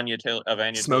screenshot of Anya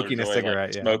smoking Taylor-Joy, a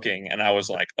cigarette, smoking, and I was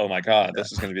like, oh my god,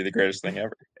 this is going to be the greatest thing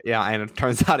ever. Yeah, and it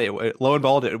turns out lo and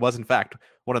behold, it was in fact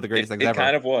one of the greatest things ever. It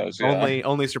kind of was. Yeah.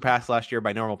 Only surpassed last year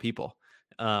by Normal People.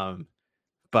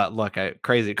 But look,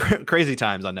 crazy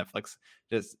times on Netflix.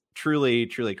 Just truly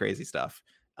crazy stuff.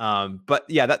 But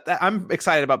yeah, that I'm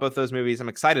excited about both those movies. I'm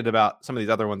excited about some of these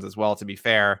other ones as well. To be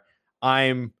fair,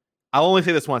 I'll only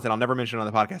say this once, and I'll never mention it on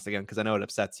the podcast again because I know it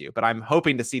upsets you. But I'm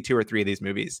hoping to see 2 or 3 of these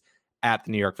movies at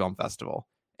the New York Film Festival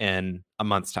in a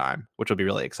month's time, which will be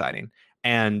really exciting.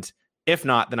 And if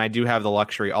not, then I do have the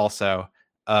luxury also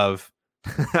of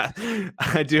having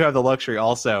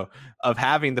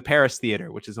the Paris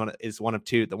Theater, which is one of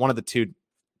the 2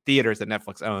 theaters that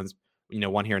Netflix owns.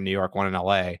 One here in New York, one in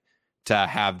LA, to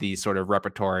have these sort of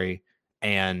repertory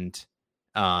and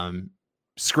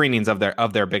screenings of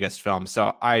their biggest films.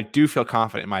 So I do feel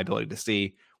confident in my ability to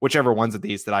see whichever ones of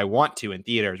these that I want to in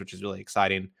theaters, which is really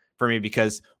exciting for me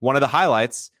because one of the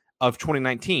highlights of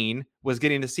 2019 was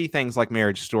getting to see things like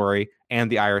Marriage Story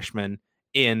and The Irishman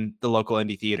in the local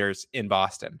indie theaters in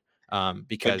Boston.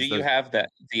 Because do you have the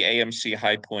AMC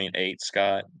High Point 8,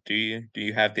 Scott? Do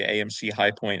you have the AMC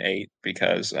High Point 8?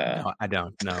 Because no, I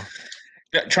don't. No.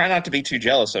 Try not to be too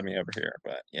jealous of me over here,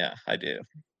 but yeah, I do.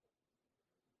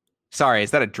 Sorry,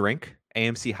 is that a drink?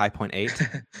 AMC High Point 8?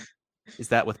 Is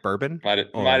that with bourbon?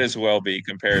 Might as well be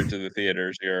compared to the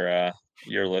theaters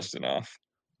you're listing off.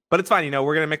 But it's fine.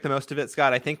 We're gonna make the most of it,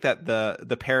 Scott. I think that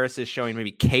the Paris is showing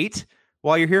maybe Kate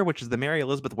while you're here, which is the Mary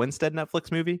Elizabeth Winstead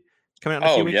Netflix movie coming out in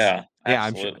a few weeks. Yeah,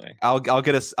 absolutely. I'm sure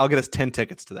I'll get us 10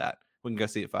 tickets to that. We can go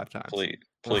see it 5 times Please,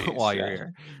 while you're yeah.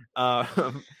 here.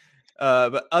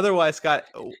 But otherwise, Scott,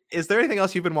 is there anything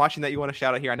else you've been watching that you want to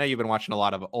shout out here? I know you've been watching a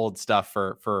lot of old stuff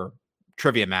for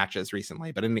trivia matches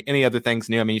recently, but any other things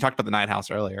new? I mean, you talked about the Night House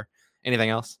earlier. Anything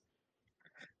else?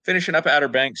 Finishing up Outer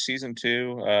Banks season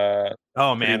 2.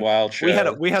 Oh Pretty man, wild show.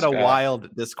 we had a Scott.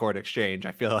 wild Discord exchange.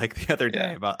 I feel like the other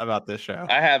day Yeah. about this show.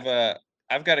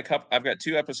 I've got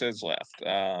 2 episodes left.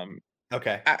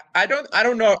 Okay. I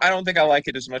don't know. I don't think I like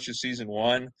it as much as season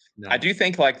 1. No. I do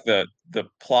think like the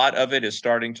plot of it is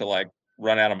starting to like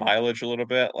run out of mileage a little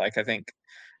bit. Like I think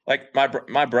like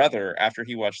my brother, after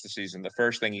he watched the season, the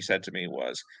first thing he said to me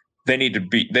was they need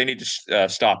to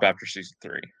stop after season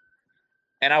 3.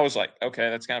 And I was like, okay,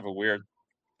 that's kind of a weird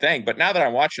thing. But now that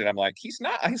I'm watching it, I'm like, he's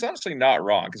honestly not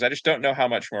wrong, because I just don't know how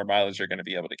much more mileage they're going to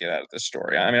be able to get out of this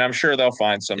story. I mean, I'm sure they'll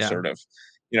find some sort of,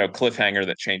 cliffhanger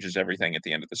that changes everything at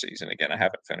the end of the season. Again, I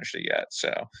haven't finished it yet,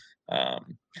 so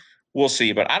we'll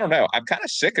see. But I don't know. I'm kind of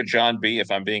sick of John B,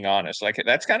 if I'm being honest. Like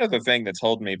that's kind of the thing that's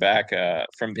holding me back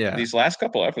from these last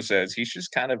couple episodes. He's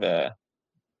just kind of a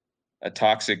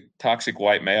toxic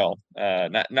white male.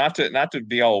 Not to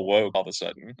be all woke all of a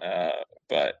sudden.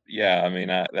 But yeah, I mean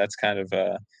that's kind of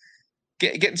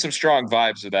getting some strong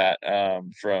vibes of that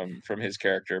from his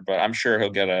character. But I'm sure he'll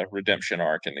get a redemption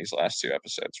arc in these last 2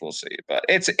 episodes. We'll see. But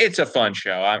it's a fun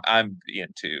show. I'm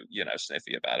into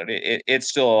sniffy about it. It's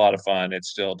still a lot of fun. It's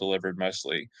still delivered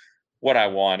mostly what I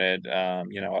wanted. I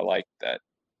like that.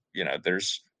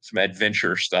 There's some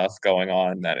adventure stuff going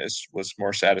on that was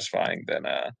more satisfying than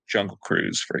Jungle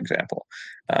Cruise, for example.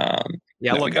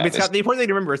 Look, I mean, Scott, the important thing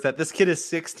to remember is that this kid is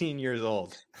 16 years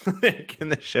old in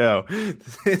the show.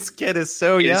 This kid is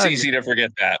so young. It's easy to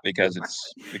forget that because of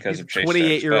Chase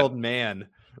 28-year-old man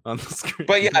on the screen.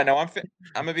 But yeah, no, I'm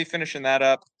gonna be finishing that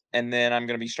up, and then I'm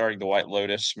gonna be starting The White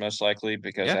Lotus most likely,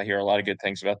 because I hear a lot of good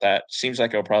things about that. Seems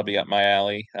like it'll probably be up my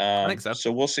alley. I think so.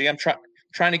 So we'll see. I'm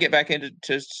trying to get back into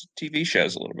TV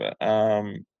shows a little bit.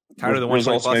 Tired of the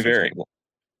results may vary.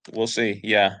 We'll see.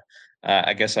 Yeah,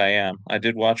 I guess I am. I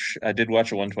did watch a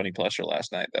 120 pluser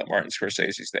last night though. Martin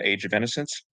Scorsese's The Age of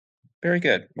Innocence. Very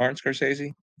good. Martin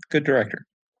Scorsese, good director.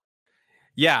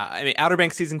 Yeah, I mean, Outer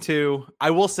Banks season 2.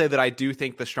 I will say that I do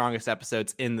think the strongest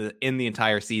episodes in the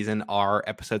entire season are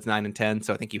episodes 9 and 10.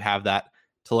 So I think you have that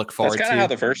to look forward to. That's kind of how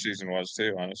the first season was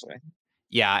too, honestly.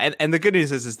 Yeah, and the good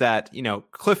news is that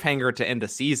cliffhanger to end a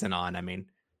season on. I mean,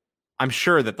 I'm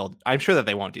sure that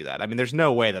they won't do that. I mean, there's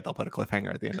no way that they'll put a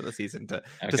cliffhanger at the end of the season to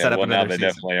set up another now they season.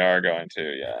 Definitely are going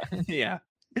to. Yeah.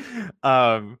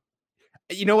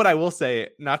 Yeah. What I will say,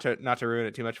 not to ruin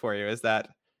it too much for you, is that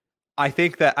I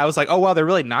think that I was like, oh wow, they're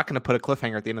really not going to put a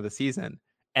cliffhanger at the end of the season,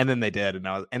 and then they did,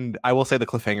 and I will say the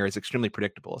cliffhanger is extremely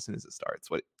predictable as soon as it starts.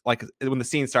 When the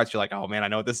scene starts, you're like, oh man, I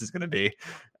know what this is going to be.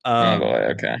 Oh boy,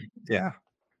 okay. Yeah.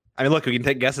 I mean, look, we can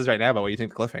take guesses right now about what you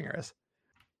think the cliffhanger is.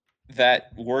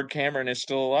 That Ward Cameron is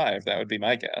still alive. That would be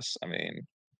my guess. I mean,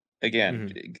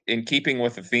 again, in keeping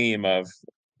with the theme of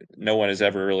no one is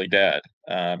ever really dead,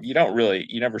 you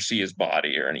never see his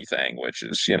body or anything, which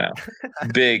is,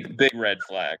 big red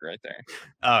flag right there.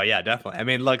 Oh yeah, definitely. I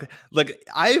mean, look,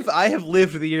 I have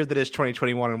lived the year that is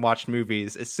 2021 and watched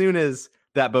movies. As soon as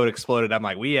that boat exploded, I'm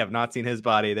like, we have not seen his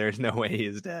body. There's no way he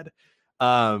is dead.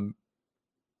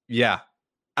 Yeah.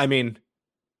 I mean,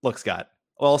 look, Scott,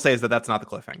 all I'll say is that that's not the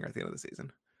cliffhanger at the end of the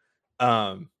season.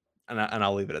 And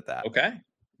I'll leave it at that. Okay.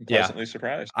 I'm pleasantly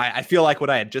surprised. I feel like what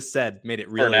I had just said made it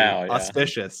really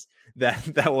auspicious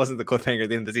that wasn't the cliffhanger at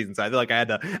the end of the season. So I feel like I had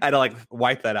to like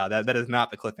wipe that out. That is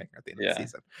not the cliffhanger at the end of the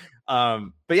season.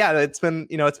 But yeah, it's been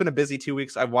a busy 2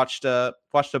 weeks. I've watched a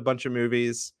bunch of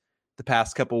movies the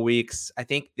past couple weeks. I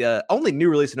think the only new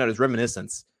release to note is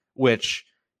Reminiscence, which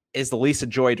is the Lisa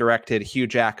Joy directed Hugh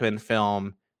Jackman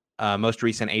film, most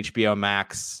recent HBO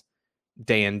Max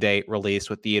day and date release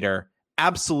with theater.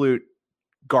 Absolute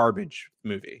garbage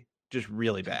movie, just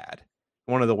really bad.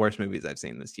 One of the worst movies I've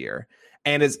seen this year.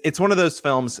 And it's one of those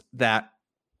films that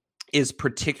is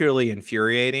particularly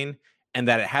infuriating, and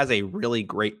that it has a really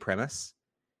great premise.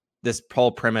 This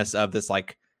whole premise of this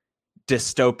like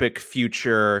dystopic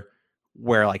future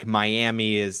where like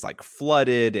Miami is like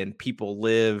flooded and people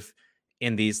live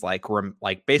in these like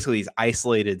basically these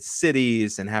isolated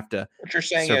cities and have to what you're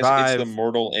saying survive. Is it's the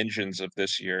Mortal Engines of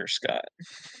this year, Scott.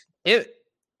 It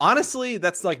honestly,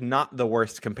 that's like not the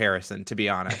worst comparison, to be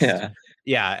honest.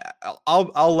 Yeah,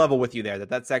 I'll level with you there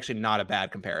that's actually not a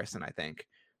bad comparison, I think,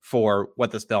 for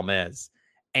what this film is.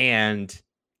 And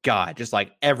God, just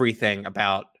like everything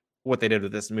about what they did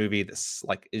with this movie, this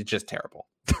like is just terrible.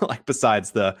 Like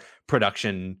besides the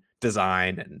production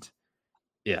design and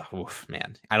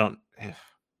man, I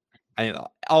think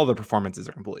all the performances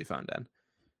are completely phoned in.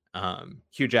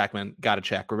 Hugh Jackman got a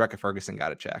check. Rebecca Ferguson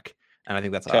got a check. And I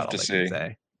think that's Tough all to they see. can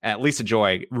say. And Lisa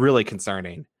Joy, really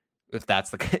concerning if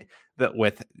that's that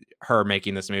with her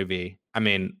making this movie. I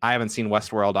mean, I haven't seen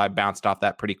Westworld. I bounced off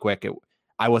that pretty quick.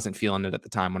 I wasn't feeling it at the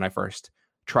time when I first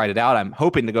tried it out. I'm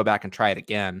hoping to go back and try it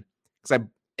again because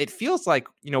it feels like,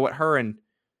 what her and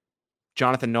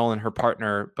Jonathan Nolan, her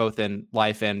partner, both in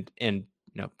life and in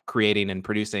creating and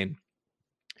producing,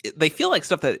 they feel like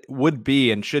stuff that would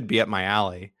be and should be up my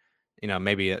alley.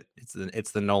 Maybe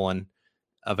it's the Nolan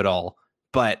of it all.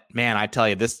 But man, I tell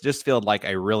you, this just felt like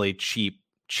a really cheap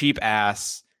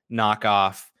ass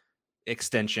knockoff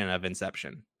extension of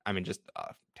Inception. I mean, just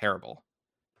terrible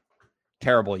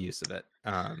use of it.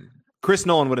 Chris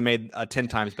Nolan would have made a 10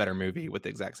 times better movie with the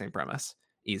exact same premise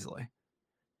easily.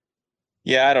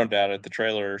 Yeah, I don't doubt it. The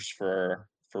trailers for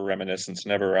Reminiscence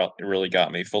never really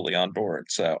got me fully on board,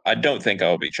 so I don't think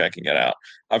I'll be checking it out.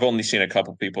 I've only seen a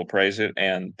couple people praise it,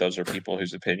 and those are people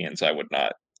whose opinions I would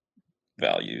not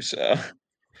value. So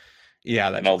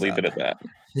yeah, and I'll leave it at that.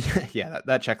 Yeah,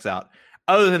 that checks out.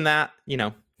 Other than that,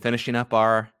 finishing up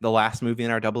the last movie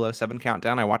in our 007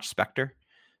 countdown, I watched Spectre.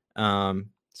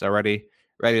 So ready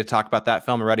to talk about that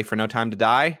film. Ready for No Time to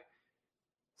Die.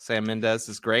 Sam Mendes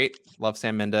is great. Love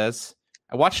Sam Mendes.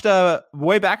 I watched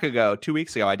way back ago, 2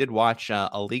 weeks ago. I did watch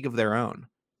A League of Their Own,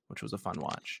 which was a fun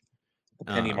watch. The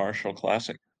Penny Marshall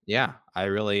classic. Yeah, I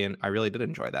really did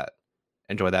enjoy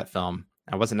that film.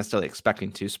 I wasn't necessarily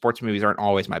expecting to. Sports movies aren't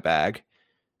always my bag.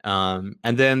 And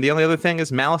then the only other thing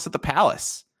is Malice at the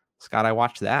Palace. Scott, I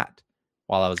watched that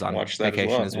while I was on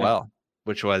vacation as well,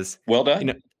 which was well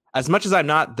done. As much as I'm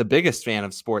not the biggest fan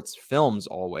of sports films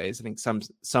always, I think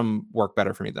some work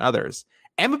better for me than others.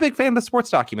 I'm a big fan of the sports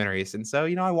documentaries. And so,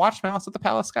 I watched Malice at the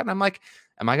Palace, Scott, and I'm like,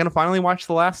 am I going to finally watch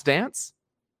The Last Dance?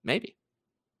 Maybe.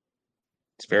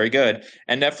 It's very good.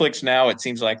 And Netflix now, it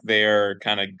seems like they're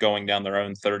kind of going down their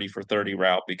own 30 for 30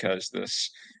 route because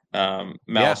this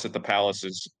Malice at the Palace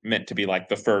is meant to be like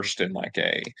the first in like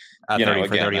a 30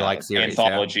 for 30 like series,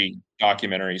 anthology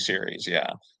documentary series. Yeah.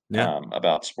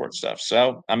 About sports stuff.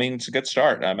 So, I mean, it's a good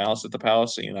start. Malice at the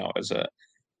Palace, as a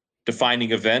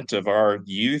defining event of our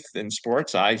youth in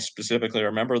sports. I specifically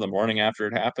remember the morning after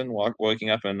it happened, waking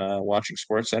up and watching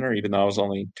SportsCenter, even though I was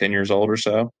only 10 years old or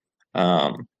so.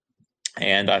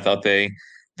 And I thought they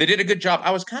did a good job.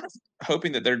 I was kind of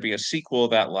hoping that there'd be a sequel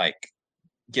that like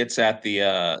gets at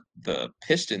the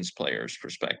Pistons players'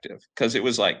 perspective, because it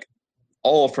was like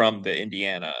all from the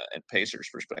Indiana and Pacers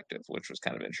perspective, which was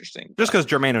kind of interesting. Just because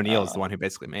Jermaine O'Neal is the one who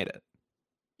basically made it.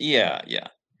 Yeah.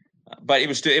 But it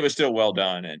was still well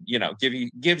done, and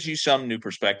gives you some new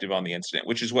perspective on the incident,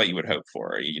 which is what you would hope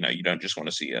for. You don't just want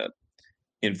to see a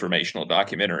informational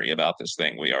documentary about this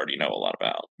thing we already know a lot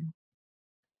about.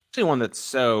 Actually, one that's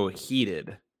so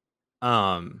heated.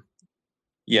 Yeah,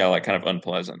 like kind of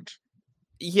unpleasant.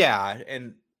 Yeah,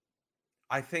 and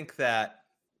I think that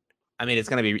you're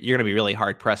gonna be really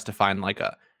hard pressed to find like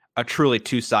a truly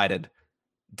two-sided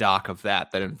doc of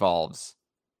that involves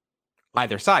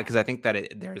either side, because I think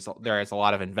that there is a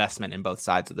lot of investment in both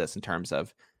sides of this in terms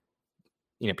of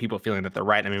people feeling that they're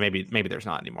right. I mean, maybe there's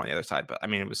not anymore on the other side, but I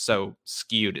mean, it was so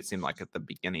skewed, it seemed like at the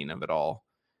beginning of it all,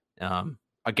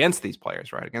 against these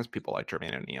players, right, against people like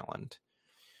Jermaine O'Neal and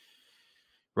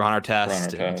Ron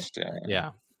Artest.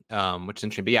 Yeah. Which is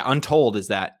interesting. But yeah, Untold is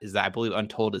that I believe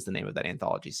Untold is the name of that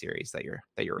anthology series that you're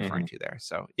referring to there.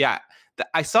 So yeah,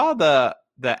 I saw the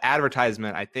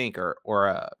advertisement, I think, or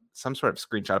some sort of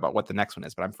screenshot about what the next one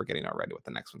is, but I'm forgetting already what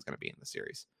the next one's going to be in the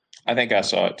series. I think I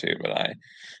saw it too,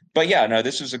 but yeah, no,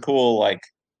 this is a cool like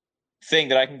thing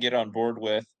that I can get on board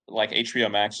with. Like HBO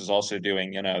Max is also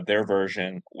doing, their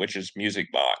version, which is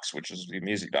Music Box, which is the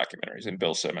music documentaries, and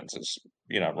Bill Simmons is,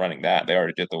 running that. They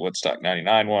already did the Woodstock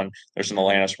 '99 one. There's an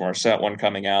Alanis Morissette one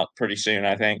coming out pretty soon,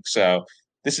 I think. So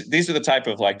these are the type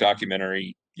of like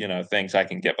documentary, things I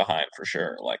can get behind for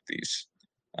sure, like these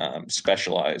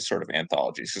specialized sort of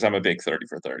anthologies, because I'm a big 30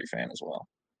 for 30 fan as well.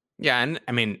 Yeah, and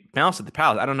I mean, Malice at the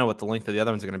Palace, I don't know what the length of the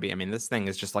other ones are going to be. I mean, this thing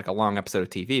is just like a long episode of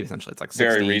TV, essentially. It's like 60,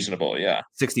 very reasonable, yeah.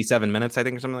 67 minutes, I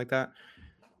think, or something like that.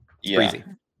 It's crazy.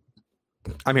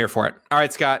 I'm here for it. All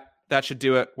right, Scott, that should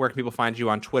do it. Where can people find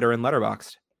you on Twitter and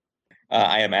Letterboxd?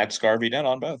 I am at ScarVDen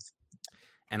on both.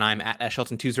 And I'm at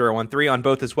Shelton2013 on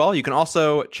both as well. You can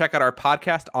also check out our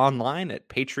podcast online at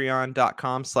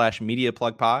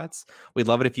patreon.com/mediaplugpods. We'd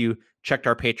love it if you checked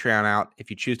our Patreon out.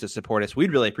 If you choose to support us,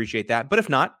 we'd really appreciate that. But if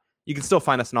not, you can still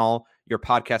find us on all your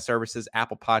podcast services,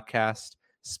 Apple Podcast,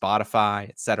 Spotify,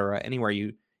 etc. Anywhere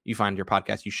you find your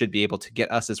podcast, you should be able to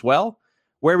get us as well.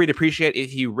 Where we'd appreciate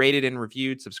if you rated and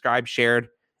reviewed, subscribed, shared.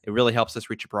 It really helps us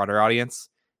reach a broader audience.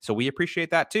 So we appreciate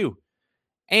that too.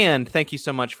 And thank you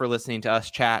so much for listening to us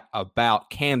chat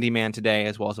about Candyman today,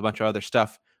 as well as a bunch of other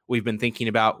stuff we've been thinking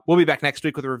about. We'll be back next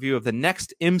week with a review of the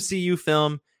next MCU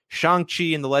film, Shang-Chi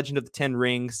and the Legend of the Ten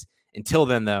Rings. Until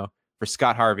then, though, for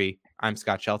Scott Harvey, I'm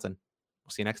Scott Shelton.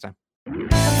 We'll see you next time.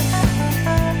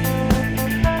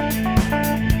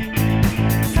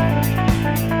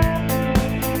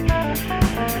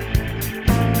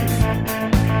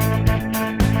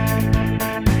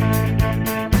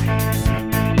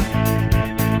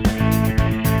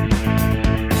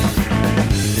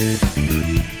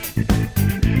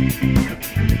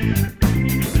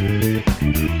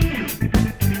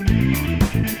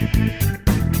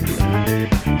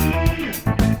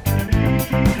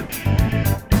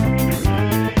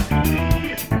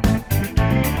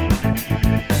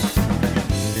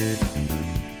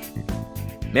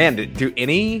 Man, do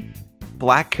any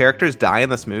black characters die in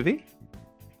this movie?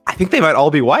 I think they might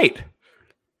all be white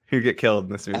who get killed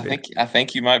in this movie. I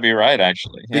think you might be right,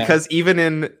 actually. Yeah. Because even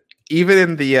in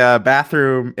the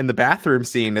bathroom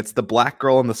scene, it's the black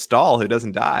girl in the stall who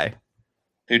doesn't die.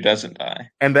 Who doesn't die?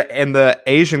 And the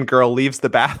Asian girl leaves the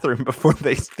bathroom before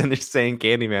they finish saying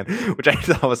Candyman, which I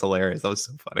thought was hilarious. That was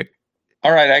so funny.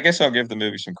 All right, I guess I'll give the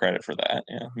movie some credit for that.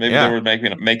 Yeah, maybe they were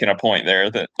making a point there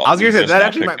that I was going to say that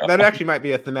actually might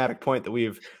be a thematic point that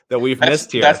we've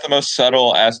missed here. That's the most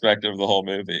subtle aspect of the whole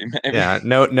movie. Maybe. Yeah,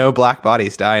 no black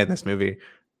bodies die in this movie.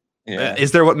 Yeah,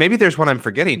 is there maybe there's one I'm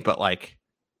forgetting, but like,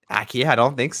 yeah, I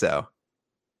don't think so.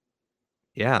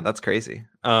 Yeah, that's crazy.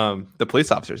 The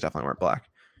police officers definitely weren't black.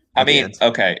 I mean,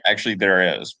 okay, actually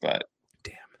there is, but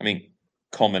damn. I mean,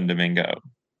 Coleman Domingo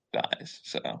dies,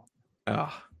 so.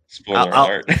 Oh. Spoiler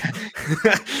alert.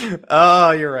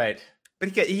 Oh, you're right. But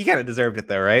he kind of deserved it,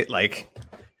 though, right? Like,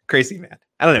 crazy man.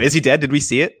 I don't know. Is he dead? Did we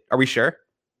see it? Are we sure?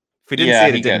 If we didn't see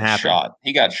it, it didn't happen.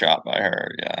 He got shot by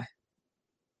her, yeah.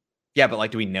 Yeah, but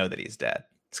like, do we know that he's dead?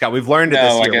 Scott, we've learned it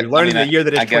this year. We learned in the year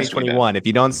that is 2021. If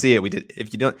you don't see it, we did.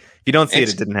 If you don't see it,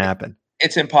 it didn't happen.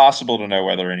 It's impossible to know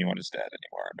whether anyone is dead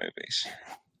anymore in movies.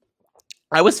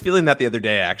 I was feeling that the other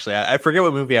day, actually. I forget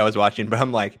what movie I was watching, but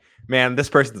I'm like, man, this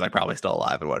person's like probably still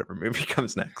alive in whatever movie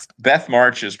comes next. Beth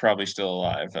March is probably still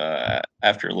alive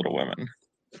after Little Women.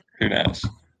 Who knows?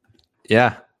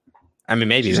 Yeah. I mean,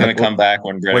 maybe. She's going to come back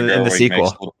when Greta Gerwig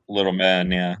makes Little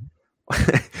Men, yeah.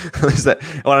 Is that,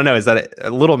 I want to know, is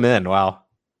that Little Men? Wow.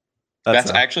 That's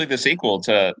actually the sequel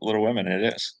to Little Women.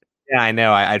 It is. Yeah, I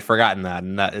know. I'd forgotten that.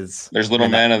 And that is. There's Little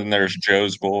Men and then there's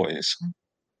Joe's Boys.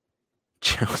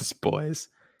 Joe's Boys.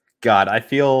 God, I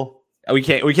feel we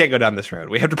can't go down this road.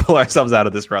 We have to pull ourselves out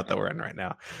of this route that we're in right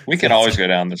now. We can always go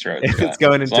down this road. It's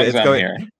going into